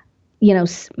read,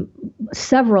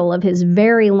 several of his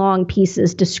very long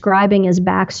pieces describing his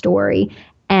backstory,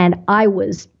 and I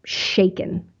was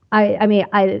shaken.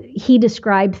 He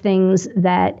described things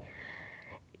that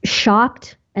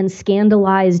shocked and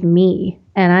scandalized me.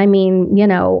 And I mean,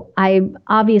 I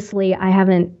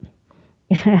haven't,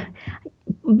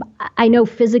 I know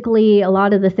physically a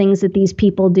lot of the things that these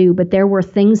people do, but there were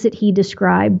things that he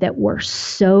described that were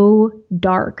so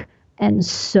dark and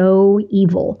so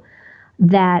evil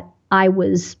that I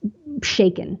was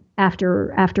shaken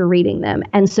after reading them.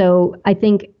 And so I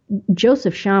think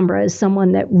Joseph Schambra is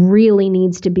someone that really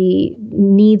needs to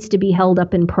be held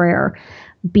up in prayer,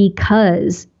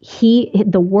 because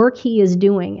the work he is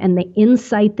doing and the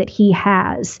insight that he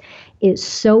has is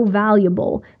so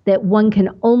valuable that one can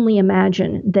only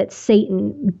imagine that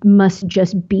Satan must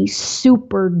just be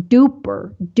super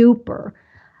duper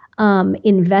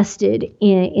invested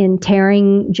in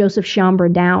tearing Joseph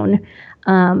Schambra down,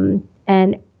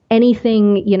 and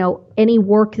anything, any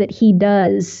work that he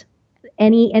does,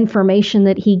 any information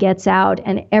that he gets out,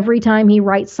 and every time he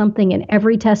writes something and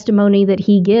every testimony that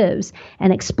he gives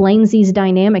and explains these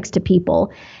dynamics to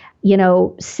people,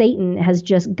 Satan has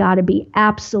just got to be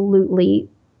absolutely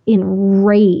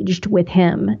enraged with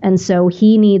him. And so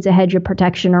he needs a hedge of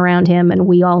protection around him, and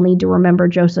we all need to remember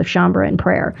Joseph Chambra in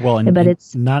prayer. Well, but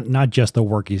it's not just the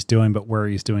work he's doing, but where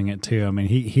he's doing it too. I mean,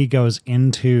 he goes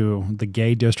into the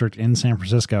gay district in San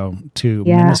Francisco to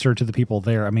minister to the people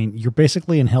there. I mean, you're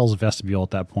basically in hell's vestibule at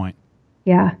that point.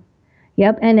 Yeah.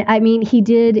 Yep. And I mean, he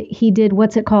did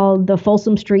what's it called? The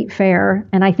Folsom Street Fair.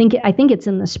 And I think it's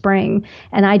in the spring.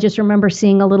 And I just remember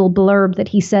seeing a little blurb that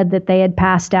he said that they had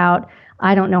passed out,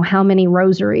 I don't know how many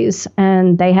rosaries,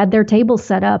 and they had their table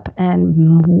set up,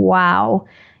 and wow.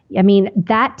 I mean,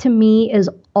 that to me is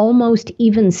almost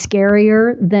even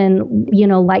scarier than,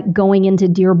 like going into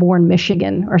Dearborn,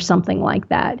 Michigan or something like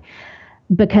that,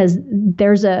 because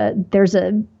there's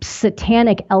a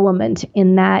satanic element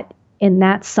in that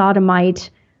sodomite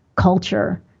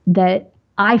culture that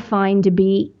I find to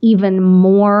be even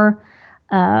more,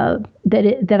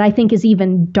 that I think is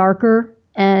even darker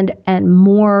and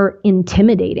more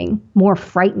intimidating, more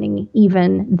frightening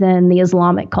even than the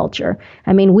Islamic culture.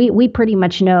 I mean, we pretty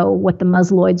much know what the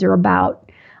Musloids are about.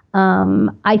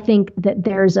 I think that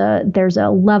there's a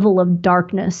level of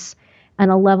darkness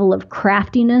and a level of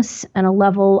craftiness and a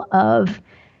level of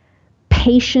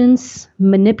patience,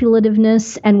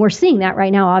 manipulativeness, and we're seeing that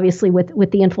right now, obviously,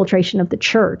 with the infiltration of the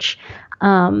church,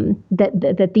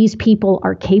 that these people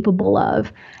are capable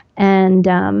of.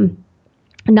 And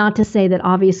not to say that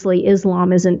obviously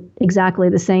Islam isn't exactly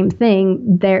the same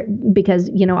thing there, because,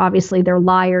 obviously they're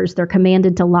liars, they're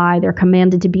commanded to lie, they're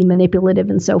commanded to be manipulative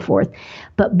and so forth.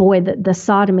 But boy, the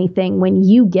sodomy thing, when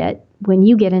you get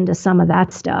into some of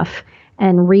that stuff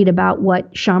and read about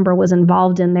what Chambra was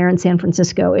involved in there in San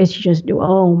Francisco, it's just,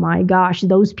 oh my gosh,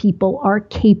 those people are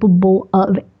capable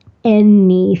of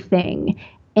anything.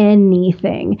 And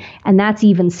that's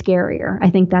even scarier. I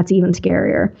think that's even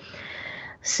scarier.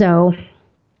 So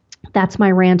that's my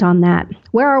rant on that.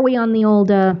 Where are we on the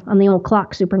old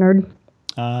clock, Super Nerd?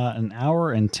 An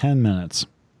hour and 10 minutes.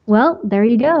 Well, there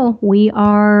you go. We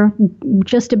are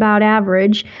just about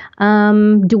average.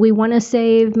 Do we want to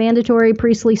save mandatory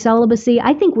priestly celibacy?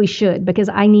 I think we should, because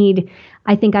I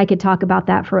think I could talk about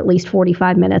that for at least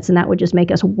 45 minutes, and that would just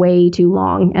make us way too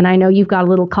long. And I know you've got a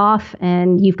little cough,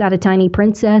 and you've got a tiny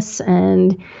princess,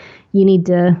 and you need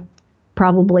to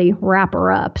probably wrap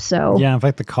her up. So yeah, in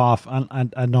fact, the cough,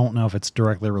 I don't know if it's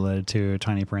directly related to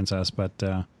Tiny Princess, but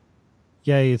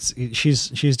yeah,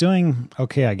 she's doing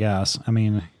okay, I guess. I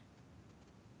mean,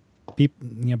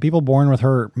 people born with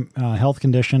her health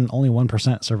condition, only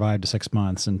 1% survive to 6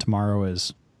 months, and tomorrow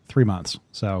is 3 months.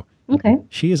 So okay,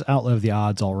 she has outlived the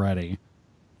odds already.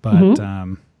 But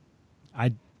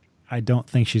I don't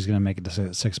think she's going to make it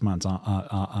to 6 months.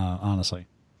 Honestly.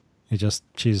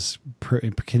 She's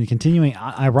continuing.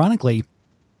 Ironically,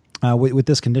 with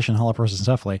this condition,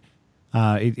 holoprosencephaly,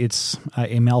 it's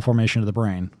a malformation of the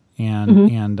brain,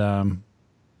 and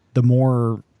the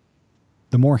more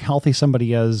healthy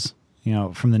somebody is,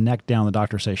 from the neck down, the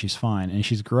doctors say she's fine, and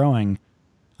she's growing.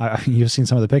 You've seen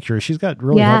some of the pictures. She's got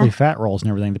really healthy fat rolls and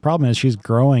everything. The problem is she's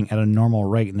growing at a normal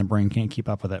rate, and the brain can't keep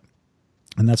up with it,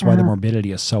 and that's why the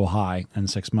morbidity is so high in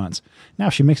 6 months. Now,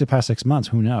 if she makes it past 6 months,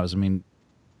 who knows? I mean,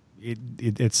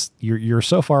 it's you're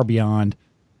so far beyond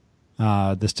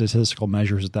the statistical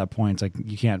measures at that point. It's like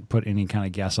you can't put any kind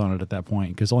of guess on it at that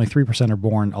point, because only 3% are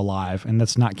born alive, and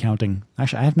that's not counting.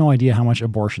 Actually, I have no idea how much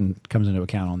abortion comes into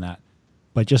account on that.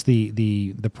 But just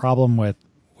the problem with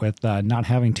not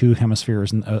having two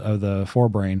hemispheres of the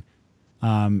forebrain,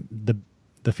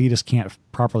 the fetus can't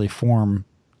properly form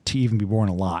to even be born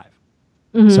alive.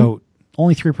 So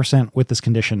only 3% with this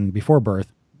condition before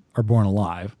birth are born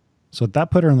alive. So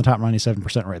that put her in the top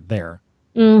 97% right there.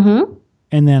 Mm-hmm.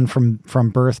 And then from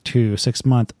birth to 6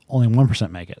 months, only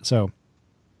 1% make it. So,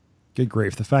 good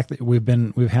grief! The fact that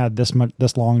we've had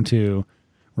this long to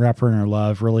wrap her in her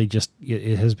love, really just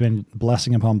it has been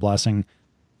blessing upon blessing.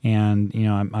 And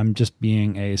I'm just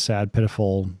being a sad,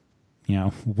 pitiful,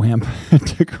 wimp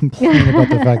to complain about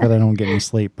the fact that I don't get any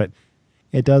sleep. But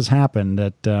it does happen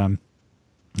that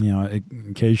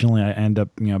occasionally I end up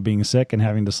being sick and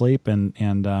having to sleep, and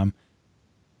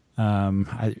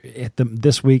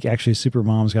this week actually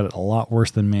Supermom's got it a lot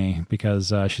worse than me,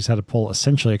 because she's had to pull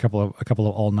essentially a couple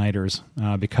of all-nighters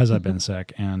because I've been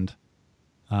sick, and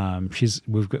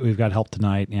we've got help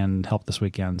tonight and help this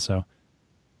weekend, so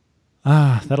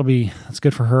that's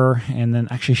good for her. And then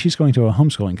actually she's going to a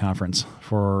homeschooling conference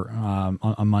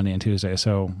on Monday and Tuesday,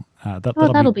 so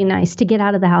that'll be nice to get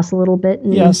out of the house a little bit.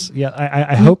 Yes, yeah.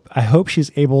 I hope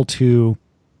she's able to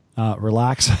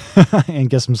relax and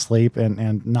get some sleep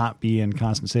and not be in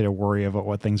constant state of worry about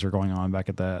what things are going on back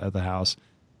at the house.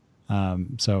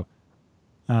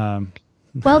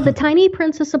 Well, the Tiny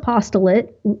Princess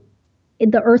Apostolate,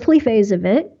 the earthly phase of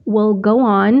it, will go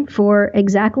on for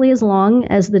exactly as long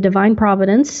as the divine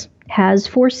providence has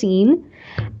foreseen.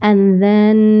 And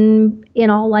then, in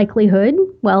all likelihood,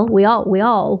 well, we all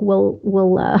will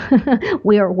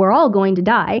we're all going to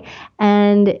die.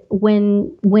 And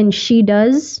when she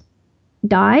does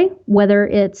die, whether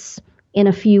it's in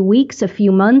a few weeks, a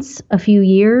few months, a few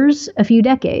years, a few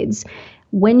decades,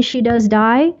 when she does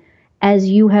die, as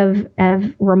you have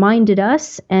reminded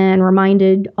us and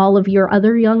reminded all of your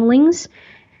other younglings,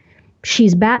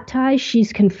 she's baptized,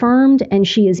 she's confirmed, and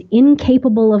she is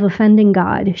incapable of offending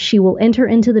God. She will enter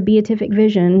into the beatific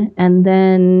vision, and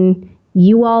then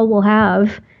you all will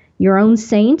have your own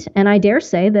saint. And I dare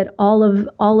say that all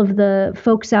of the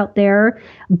folks out there,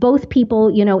 both people,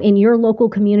 in your local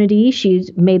community,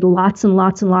 she's made lots and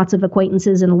lots and lots of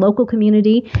acquaintances in the local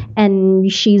community,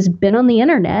 and she's been on the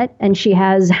internet, and she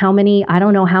has I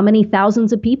don't know how many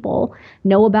thousands of people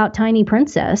know about Tiny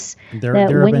Princess. There have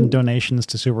been donations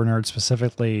to Super Nerd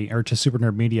specifically, or to Super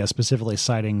Nerd Media specifically,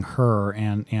 citing her,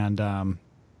 and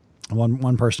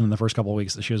one person in the first couple of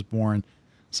weeks that she was born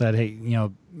said, "Hey,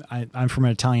 I'm from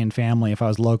an Italian family. If I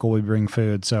was local, we'd bring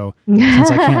food. So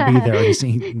since I can't be there,"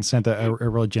 he sent a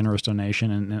really generous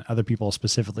donation, and other people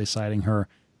specifically citing her.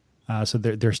 So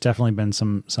there's definitely been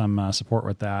some support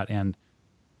with that, and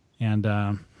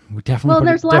we definitely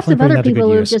there's lots of other people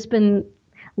who have just been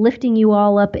lifting you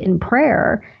all up in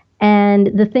prayer. And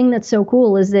the thing that's so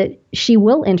cool is that she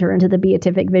will enter into the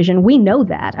beatific vision. We know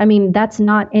that. I mean, that's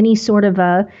not any sort of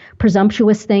a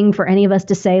presumptuous thing for any of us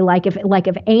to say. Like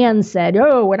if Anne said,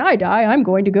 "Oh, when I die, I'm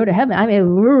going to go to heaven." I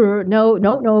mean,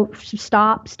 no,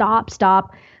 stop.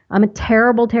 I'm a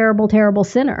terrible, terrible, terrible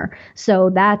sinner. So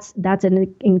that's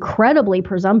an incredibly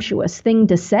presumptuous thing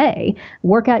to say.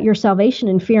 Work out your salvation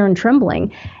in fear and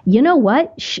trembling. You know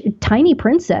what? Tiny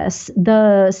Princess,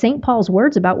 the St. Paul's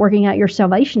words about working out your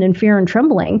salvation in fear and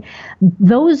trembling,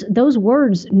 those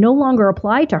words no longer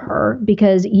apply to her,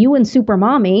 because you and Super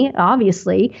Mommy,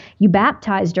 obviously, you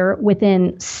baptized her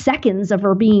within seconds of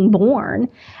her being born.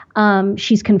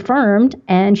 She's confirmed,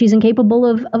 and she's incapable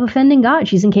of offending God.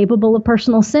 She's incapable of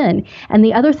personal sin. And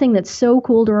the other thing that's so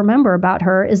cool to remember about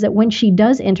her is that when she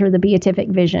does enter the beatific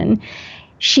vision,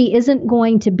 she isn't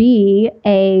going to be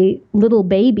a little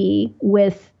baby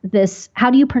with this.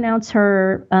 How do you pronounce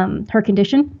her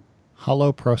condition?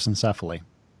 Holoprosencephaly.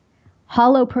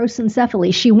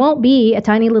 Holoprosencephaly. She won't be a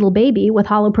tiny little baby with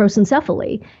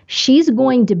holoprosencephaly. She's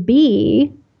going to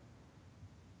be,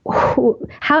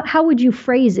 how would you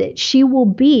phrase it? She will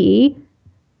be,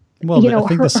 I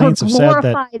think the saints have said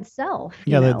that self.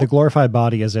 The glorified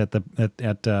body is at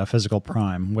physical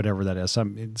prime, whatever that is.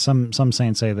 Some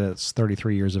saints say that it's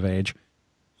 33 years of age.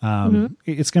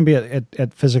 It's going to be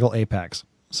at physical apex.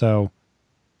 So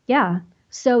yeah.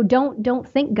 So don't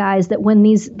think, guys, that when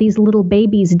these little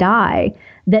babies die,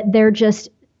 that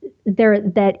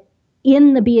that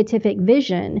in the beatific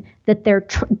vision, that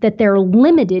they're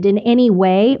limited in any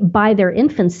way by their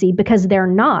infancy, because they're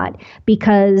not.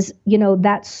 Because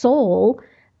that soul,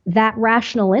 that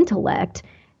rational intellect,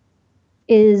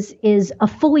 is a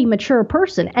fully mature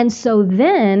person. And so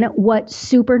then what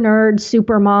Super Nerd,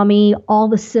 Super Mommy, all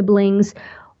the siblings,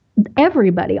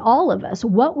 everybody, all of us,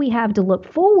 what we have to look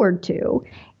forward to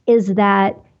is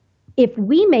that if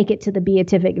we make it to the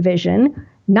beatific vision,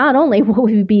 not only will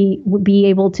we be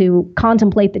able to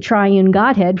contemplate the triune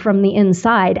Godhead from the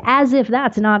inside, as if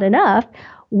that's not enough,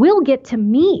 we'll get to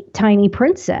meet Tiny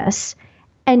Princess,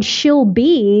 and she'll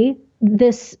be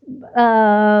this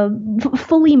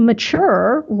fully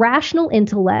mature, rational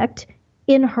intellect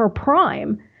in her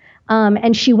prime.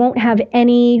 And she won't have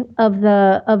any of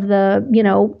the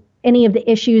any of the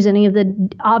issues, any of the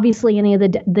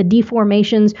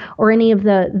deformations, or any of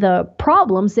the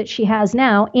problems that she has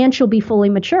now, and she'll be fully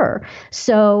mature.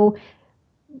 So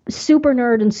Super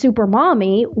Nerd and Super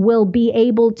Mommy will be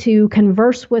able to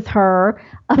converse with her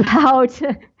about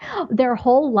their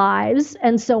whole lives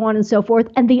and so on and so forth.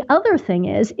 And the other thing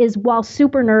is while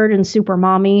Super Nerd and Super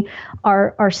Mommy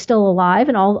are still alive,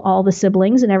 and all the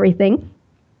siblings and everything,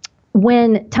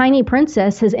 when Tiny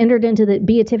Princess has entered into the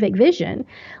beatific vision,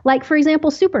 like, for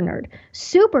example, Super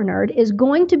Nerd is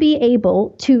going to be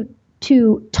able to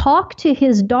talk to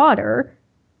his daughter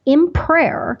in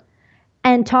prayer,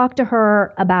 and talk to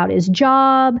her about his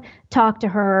job, talk to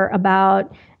her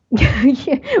about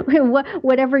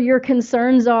whatever your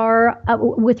concerns are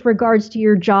with regards to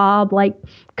your job, like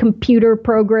computer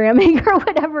programming or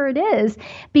whatever it is.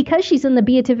 Because she's in the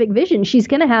beatific vision, she's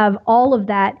going to have all of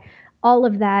that all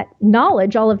of that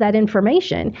knowledge, all of that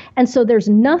information. And so there's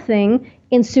nothing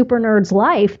in Super Nerd's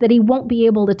life that he won't be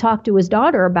able to talk to his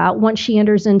daughter about once she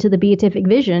enters into the beatific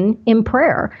vision in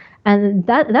prayer. And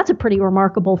that's a pretty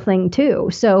remarkable thing too.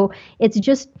 So it's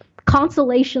just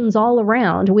consolations all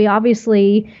around. We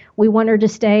want her to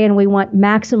stay and we want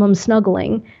maximum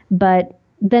snuggling, but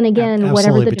then again,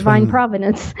 whatever the divine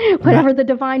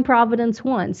providence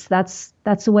wants, that's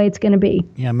the way it's going to be.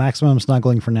 Yeah, maximum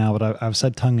snuggling for now. But I've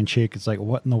said tongue in cheek, it's like,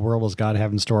 what in the world does God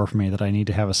have in store for me that I need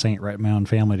to have a saint right in my own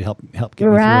family to help get me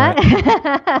through it?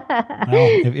 Well,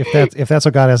 if that's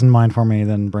what God has in mind for me,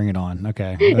 then bring it on.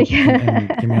 Okay, and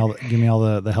give me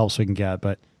all the helps we can get.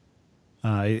 But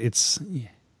it's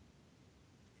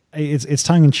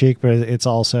tongue in cheek, but it's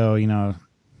also,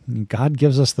 God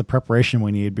gives us the preparation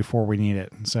we need before we need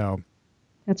it. So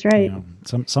that's right.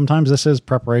 Sometimes this is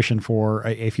preparation for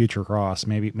a future cross.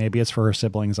 Maybe it's for her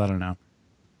siblings. I don't know.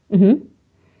 Mm-hmm.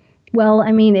 Well,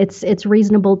 I mean, it's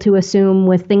reasonable to assume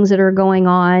with things that are going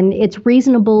on, it's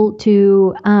reasonable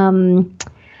to,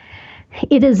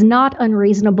 it is not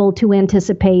unreasonable to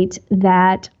anticipate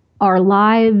that our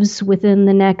lives within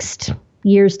the next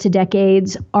years to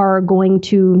decades are going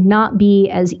to not be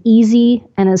as easy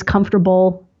and as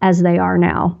comfortable as they are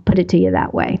now. Put it to you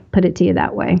that way.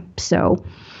 So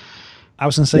I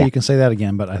was going to say, You can say that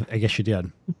again, but I guess you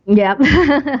did. Yeah.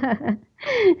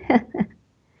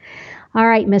 All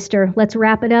right, mister, let's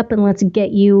wrap it up and let's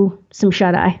get you some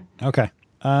shut-eye. Okay.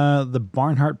 The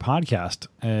Barnhart Podcast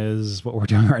is what we're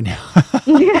doing right now.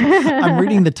 I'm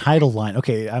reading the title line.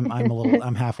 Okay.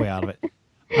 I'm halfway out of it.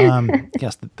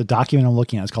 Yes, the document I'm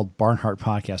looking at is called Barnhart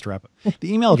Podcast Wrap.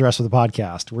 The email address for the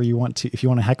podcast, where if you want to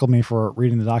heckle me for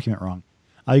reading the document wrong,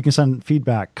 you can send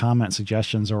feedback, comments,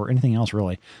 suggestions, or anything else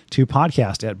really to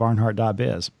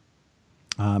podcast@barnhart.biz.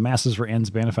 Masses for Ann's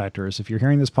benefactors. If you're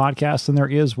hearing this podcast, then there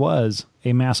was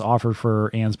a mass offered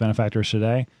for Ann's benefactors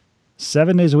today,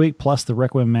 7 days a week plus the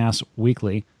Requiem Mass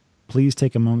weekly. Please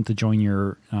take a moment to join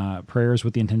your prayers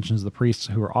with the intentions of the priests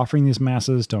who are offering these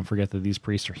masses. Don't forget that these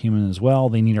priests are human as well.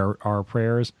 They need our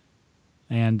prayers.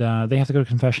 And they have to go to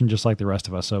confession just like the rest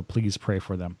of us, so please pray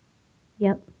for them.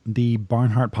 Yep. The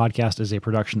Barnhart Podcast is a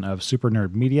production of Super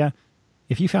Nerd Media.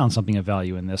 If you found something of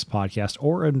value in this podcast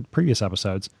or in previous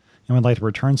episodes and would like to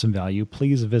return some value,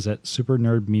 please visit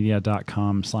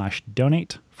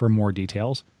supernerdmedia.com/donate for more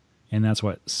details. And that's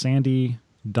what Sandy,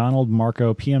 Donald,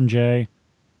 Marco, PMJ,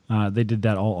 they did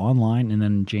that all online, and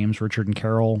then James, Richard, and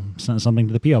Carol sent something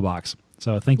to the P.O. Box.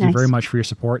 So thank you very much for your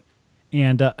support.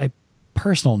 And a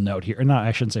personal note here,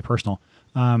 I shouldn't say personal.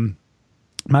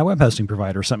 My web hosting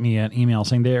provider sent me an email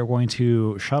saying they are going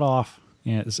to shut off,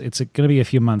 it's going to be a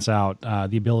few months out,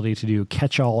 the ability to do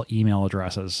catch-all email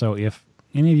addresses. So if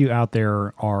any of you out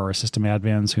there are system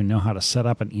admins who know how to set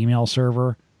up an email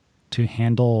server to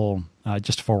handle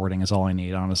just forwarding is all I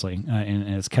need, honestly, and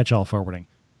it's catch-all forwarding.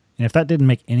 And if that didn't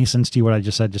make any sense to you, what I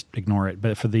just said, just ignore it.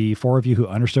 But for the 4 of you who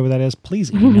understood what that is,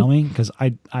 please email me, because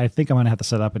I think I'm going to have to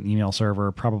set up an email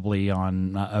server probably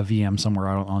on a VM somewhere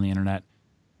on the internet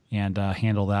and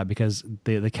handle that, because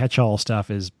the catch-all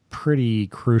stuff is pretty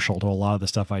crucial to a lot of the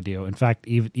stuff I do. In fact,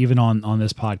 even on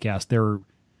this podcast,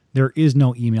 there is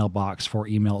no email box for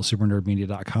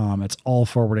email@supernerdmedia.com. It's all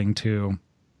forwarding to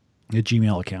a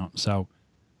Gmail account. So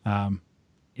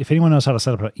if anyone knows how to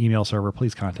set up an email server,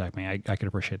 please contact me. I could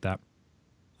appreciate that.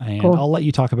 And cool. I'll let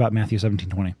you talk about Matthew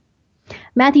 17:20.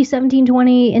 Matthew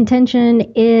 17:20 intention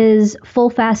is full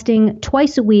fasting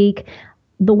twice a week.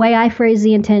 The way I phrase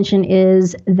the intention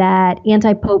is that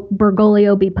anti-Pope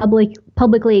Bergoglio be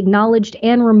publicly acknowledged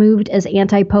and removed as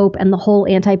anti-Pope, and the whole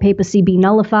anti-papacy be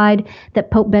nullified,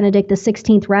 that Pope Benedict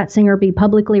XVI Ratzinger be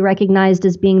publicly recognized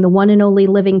as being the one and only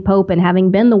living Pope, and having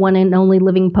been the one and only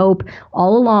living Pope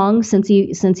all along since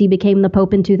he became the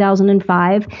Pope in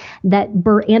 2005, that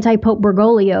anti-Pope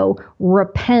Bergoglio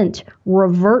repent,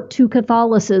 revert to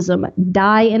Catholicism,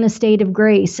 die in a state of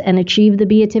grace, and achieve the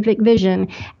beatific vision,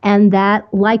 and that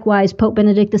likewise Pope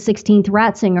Benedict XVI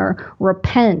Ratzinger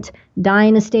repent, die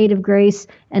in a state of grace,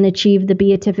 and achieve the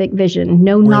beatific vision.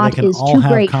 No knot is too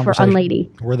great for Unlady.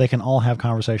 Where they can all have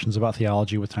conversations about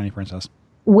theology with Tiny Princess.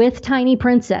 With Tiny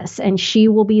Princess, and she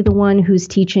will be the one who's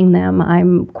teaching them,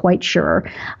 I'm quite sure.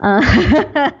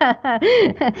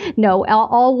 No,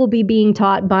 all will be being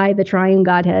taught by the Triune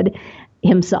Godhead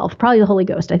himself, probably the Holy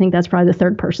Ghost. I think that's probably the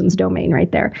third person's domain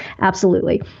right there.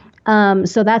 Absolutely.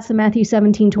 So that's the Matthew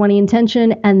 17:20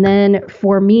 intention. And then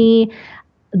for me,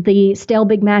 the Stale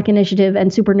Big Mac Initiative,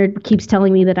 and Super Nerd keeps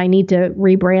telling me that I need to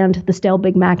rebrand the Stale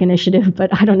Big Mac Initiative, but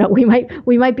I don't know. We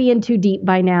might be in too deep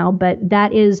by now, but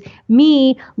that is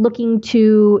me looking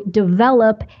to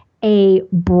develop a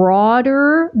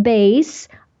broader base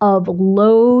of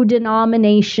low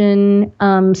denomination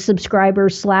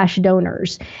subscribers /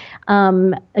 donors.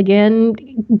 Again,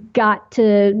 got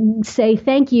to say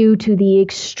thank you to the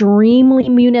extremely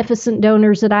munificent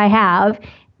donors that I have.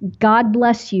 God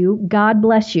bless you. God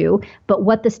bless you. But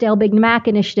what the Stale Big Mac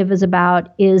initiative is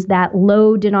about is that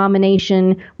low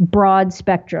denomination, broad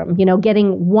spectrum,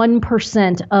 getting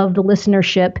 1% of the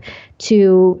listenership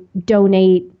to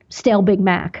donate Stale Big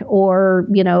Mac or,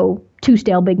 2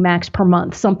 Stale Big Macs per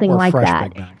month, something or like fresh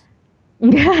that. Big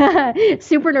Macs.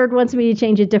 Super Nerd wants me to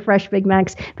change it to Fresh Big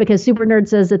Macs because Super Nerd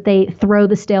says that they throw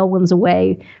the stale ones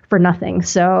away for nothing.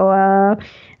 So,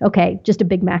 okay, just a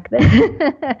Big Mac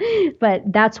then. But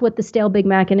that's what the Stale Big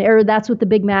Mac or that's what the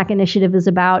Big Mac initiative is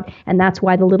about, and that's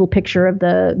why the little picture of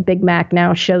the Big Mac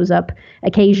now shows up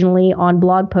occasionally on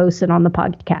blog posts and on the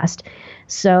podcast.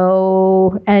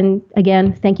 So, and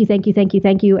again, thank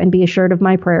you, and be assured of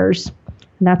my prayers.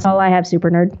 And that's all I have,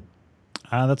 Super Nerd.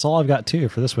 That's all I've got, too,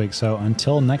 for this week. So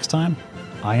until next time,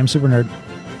 I am Super Nerd.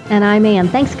 And I'm Ann.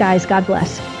 Thanks, guys. God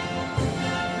bless.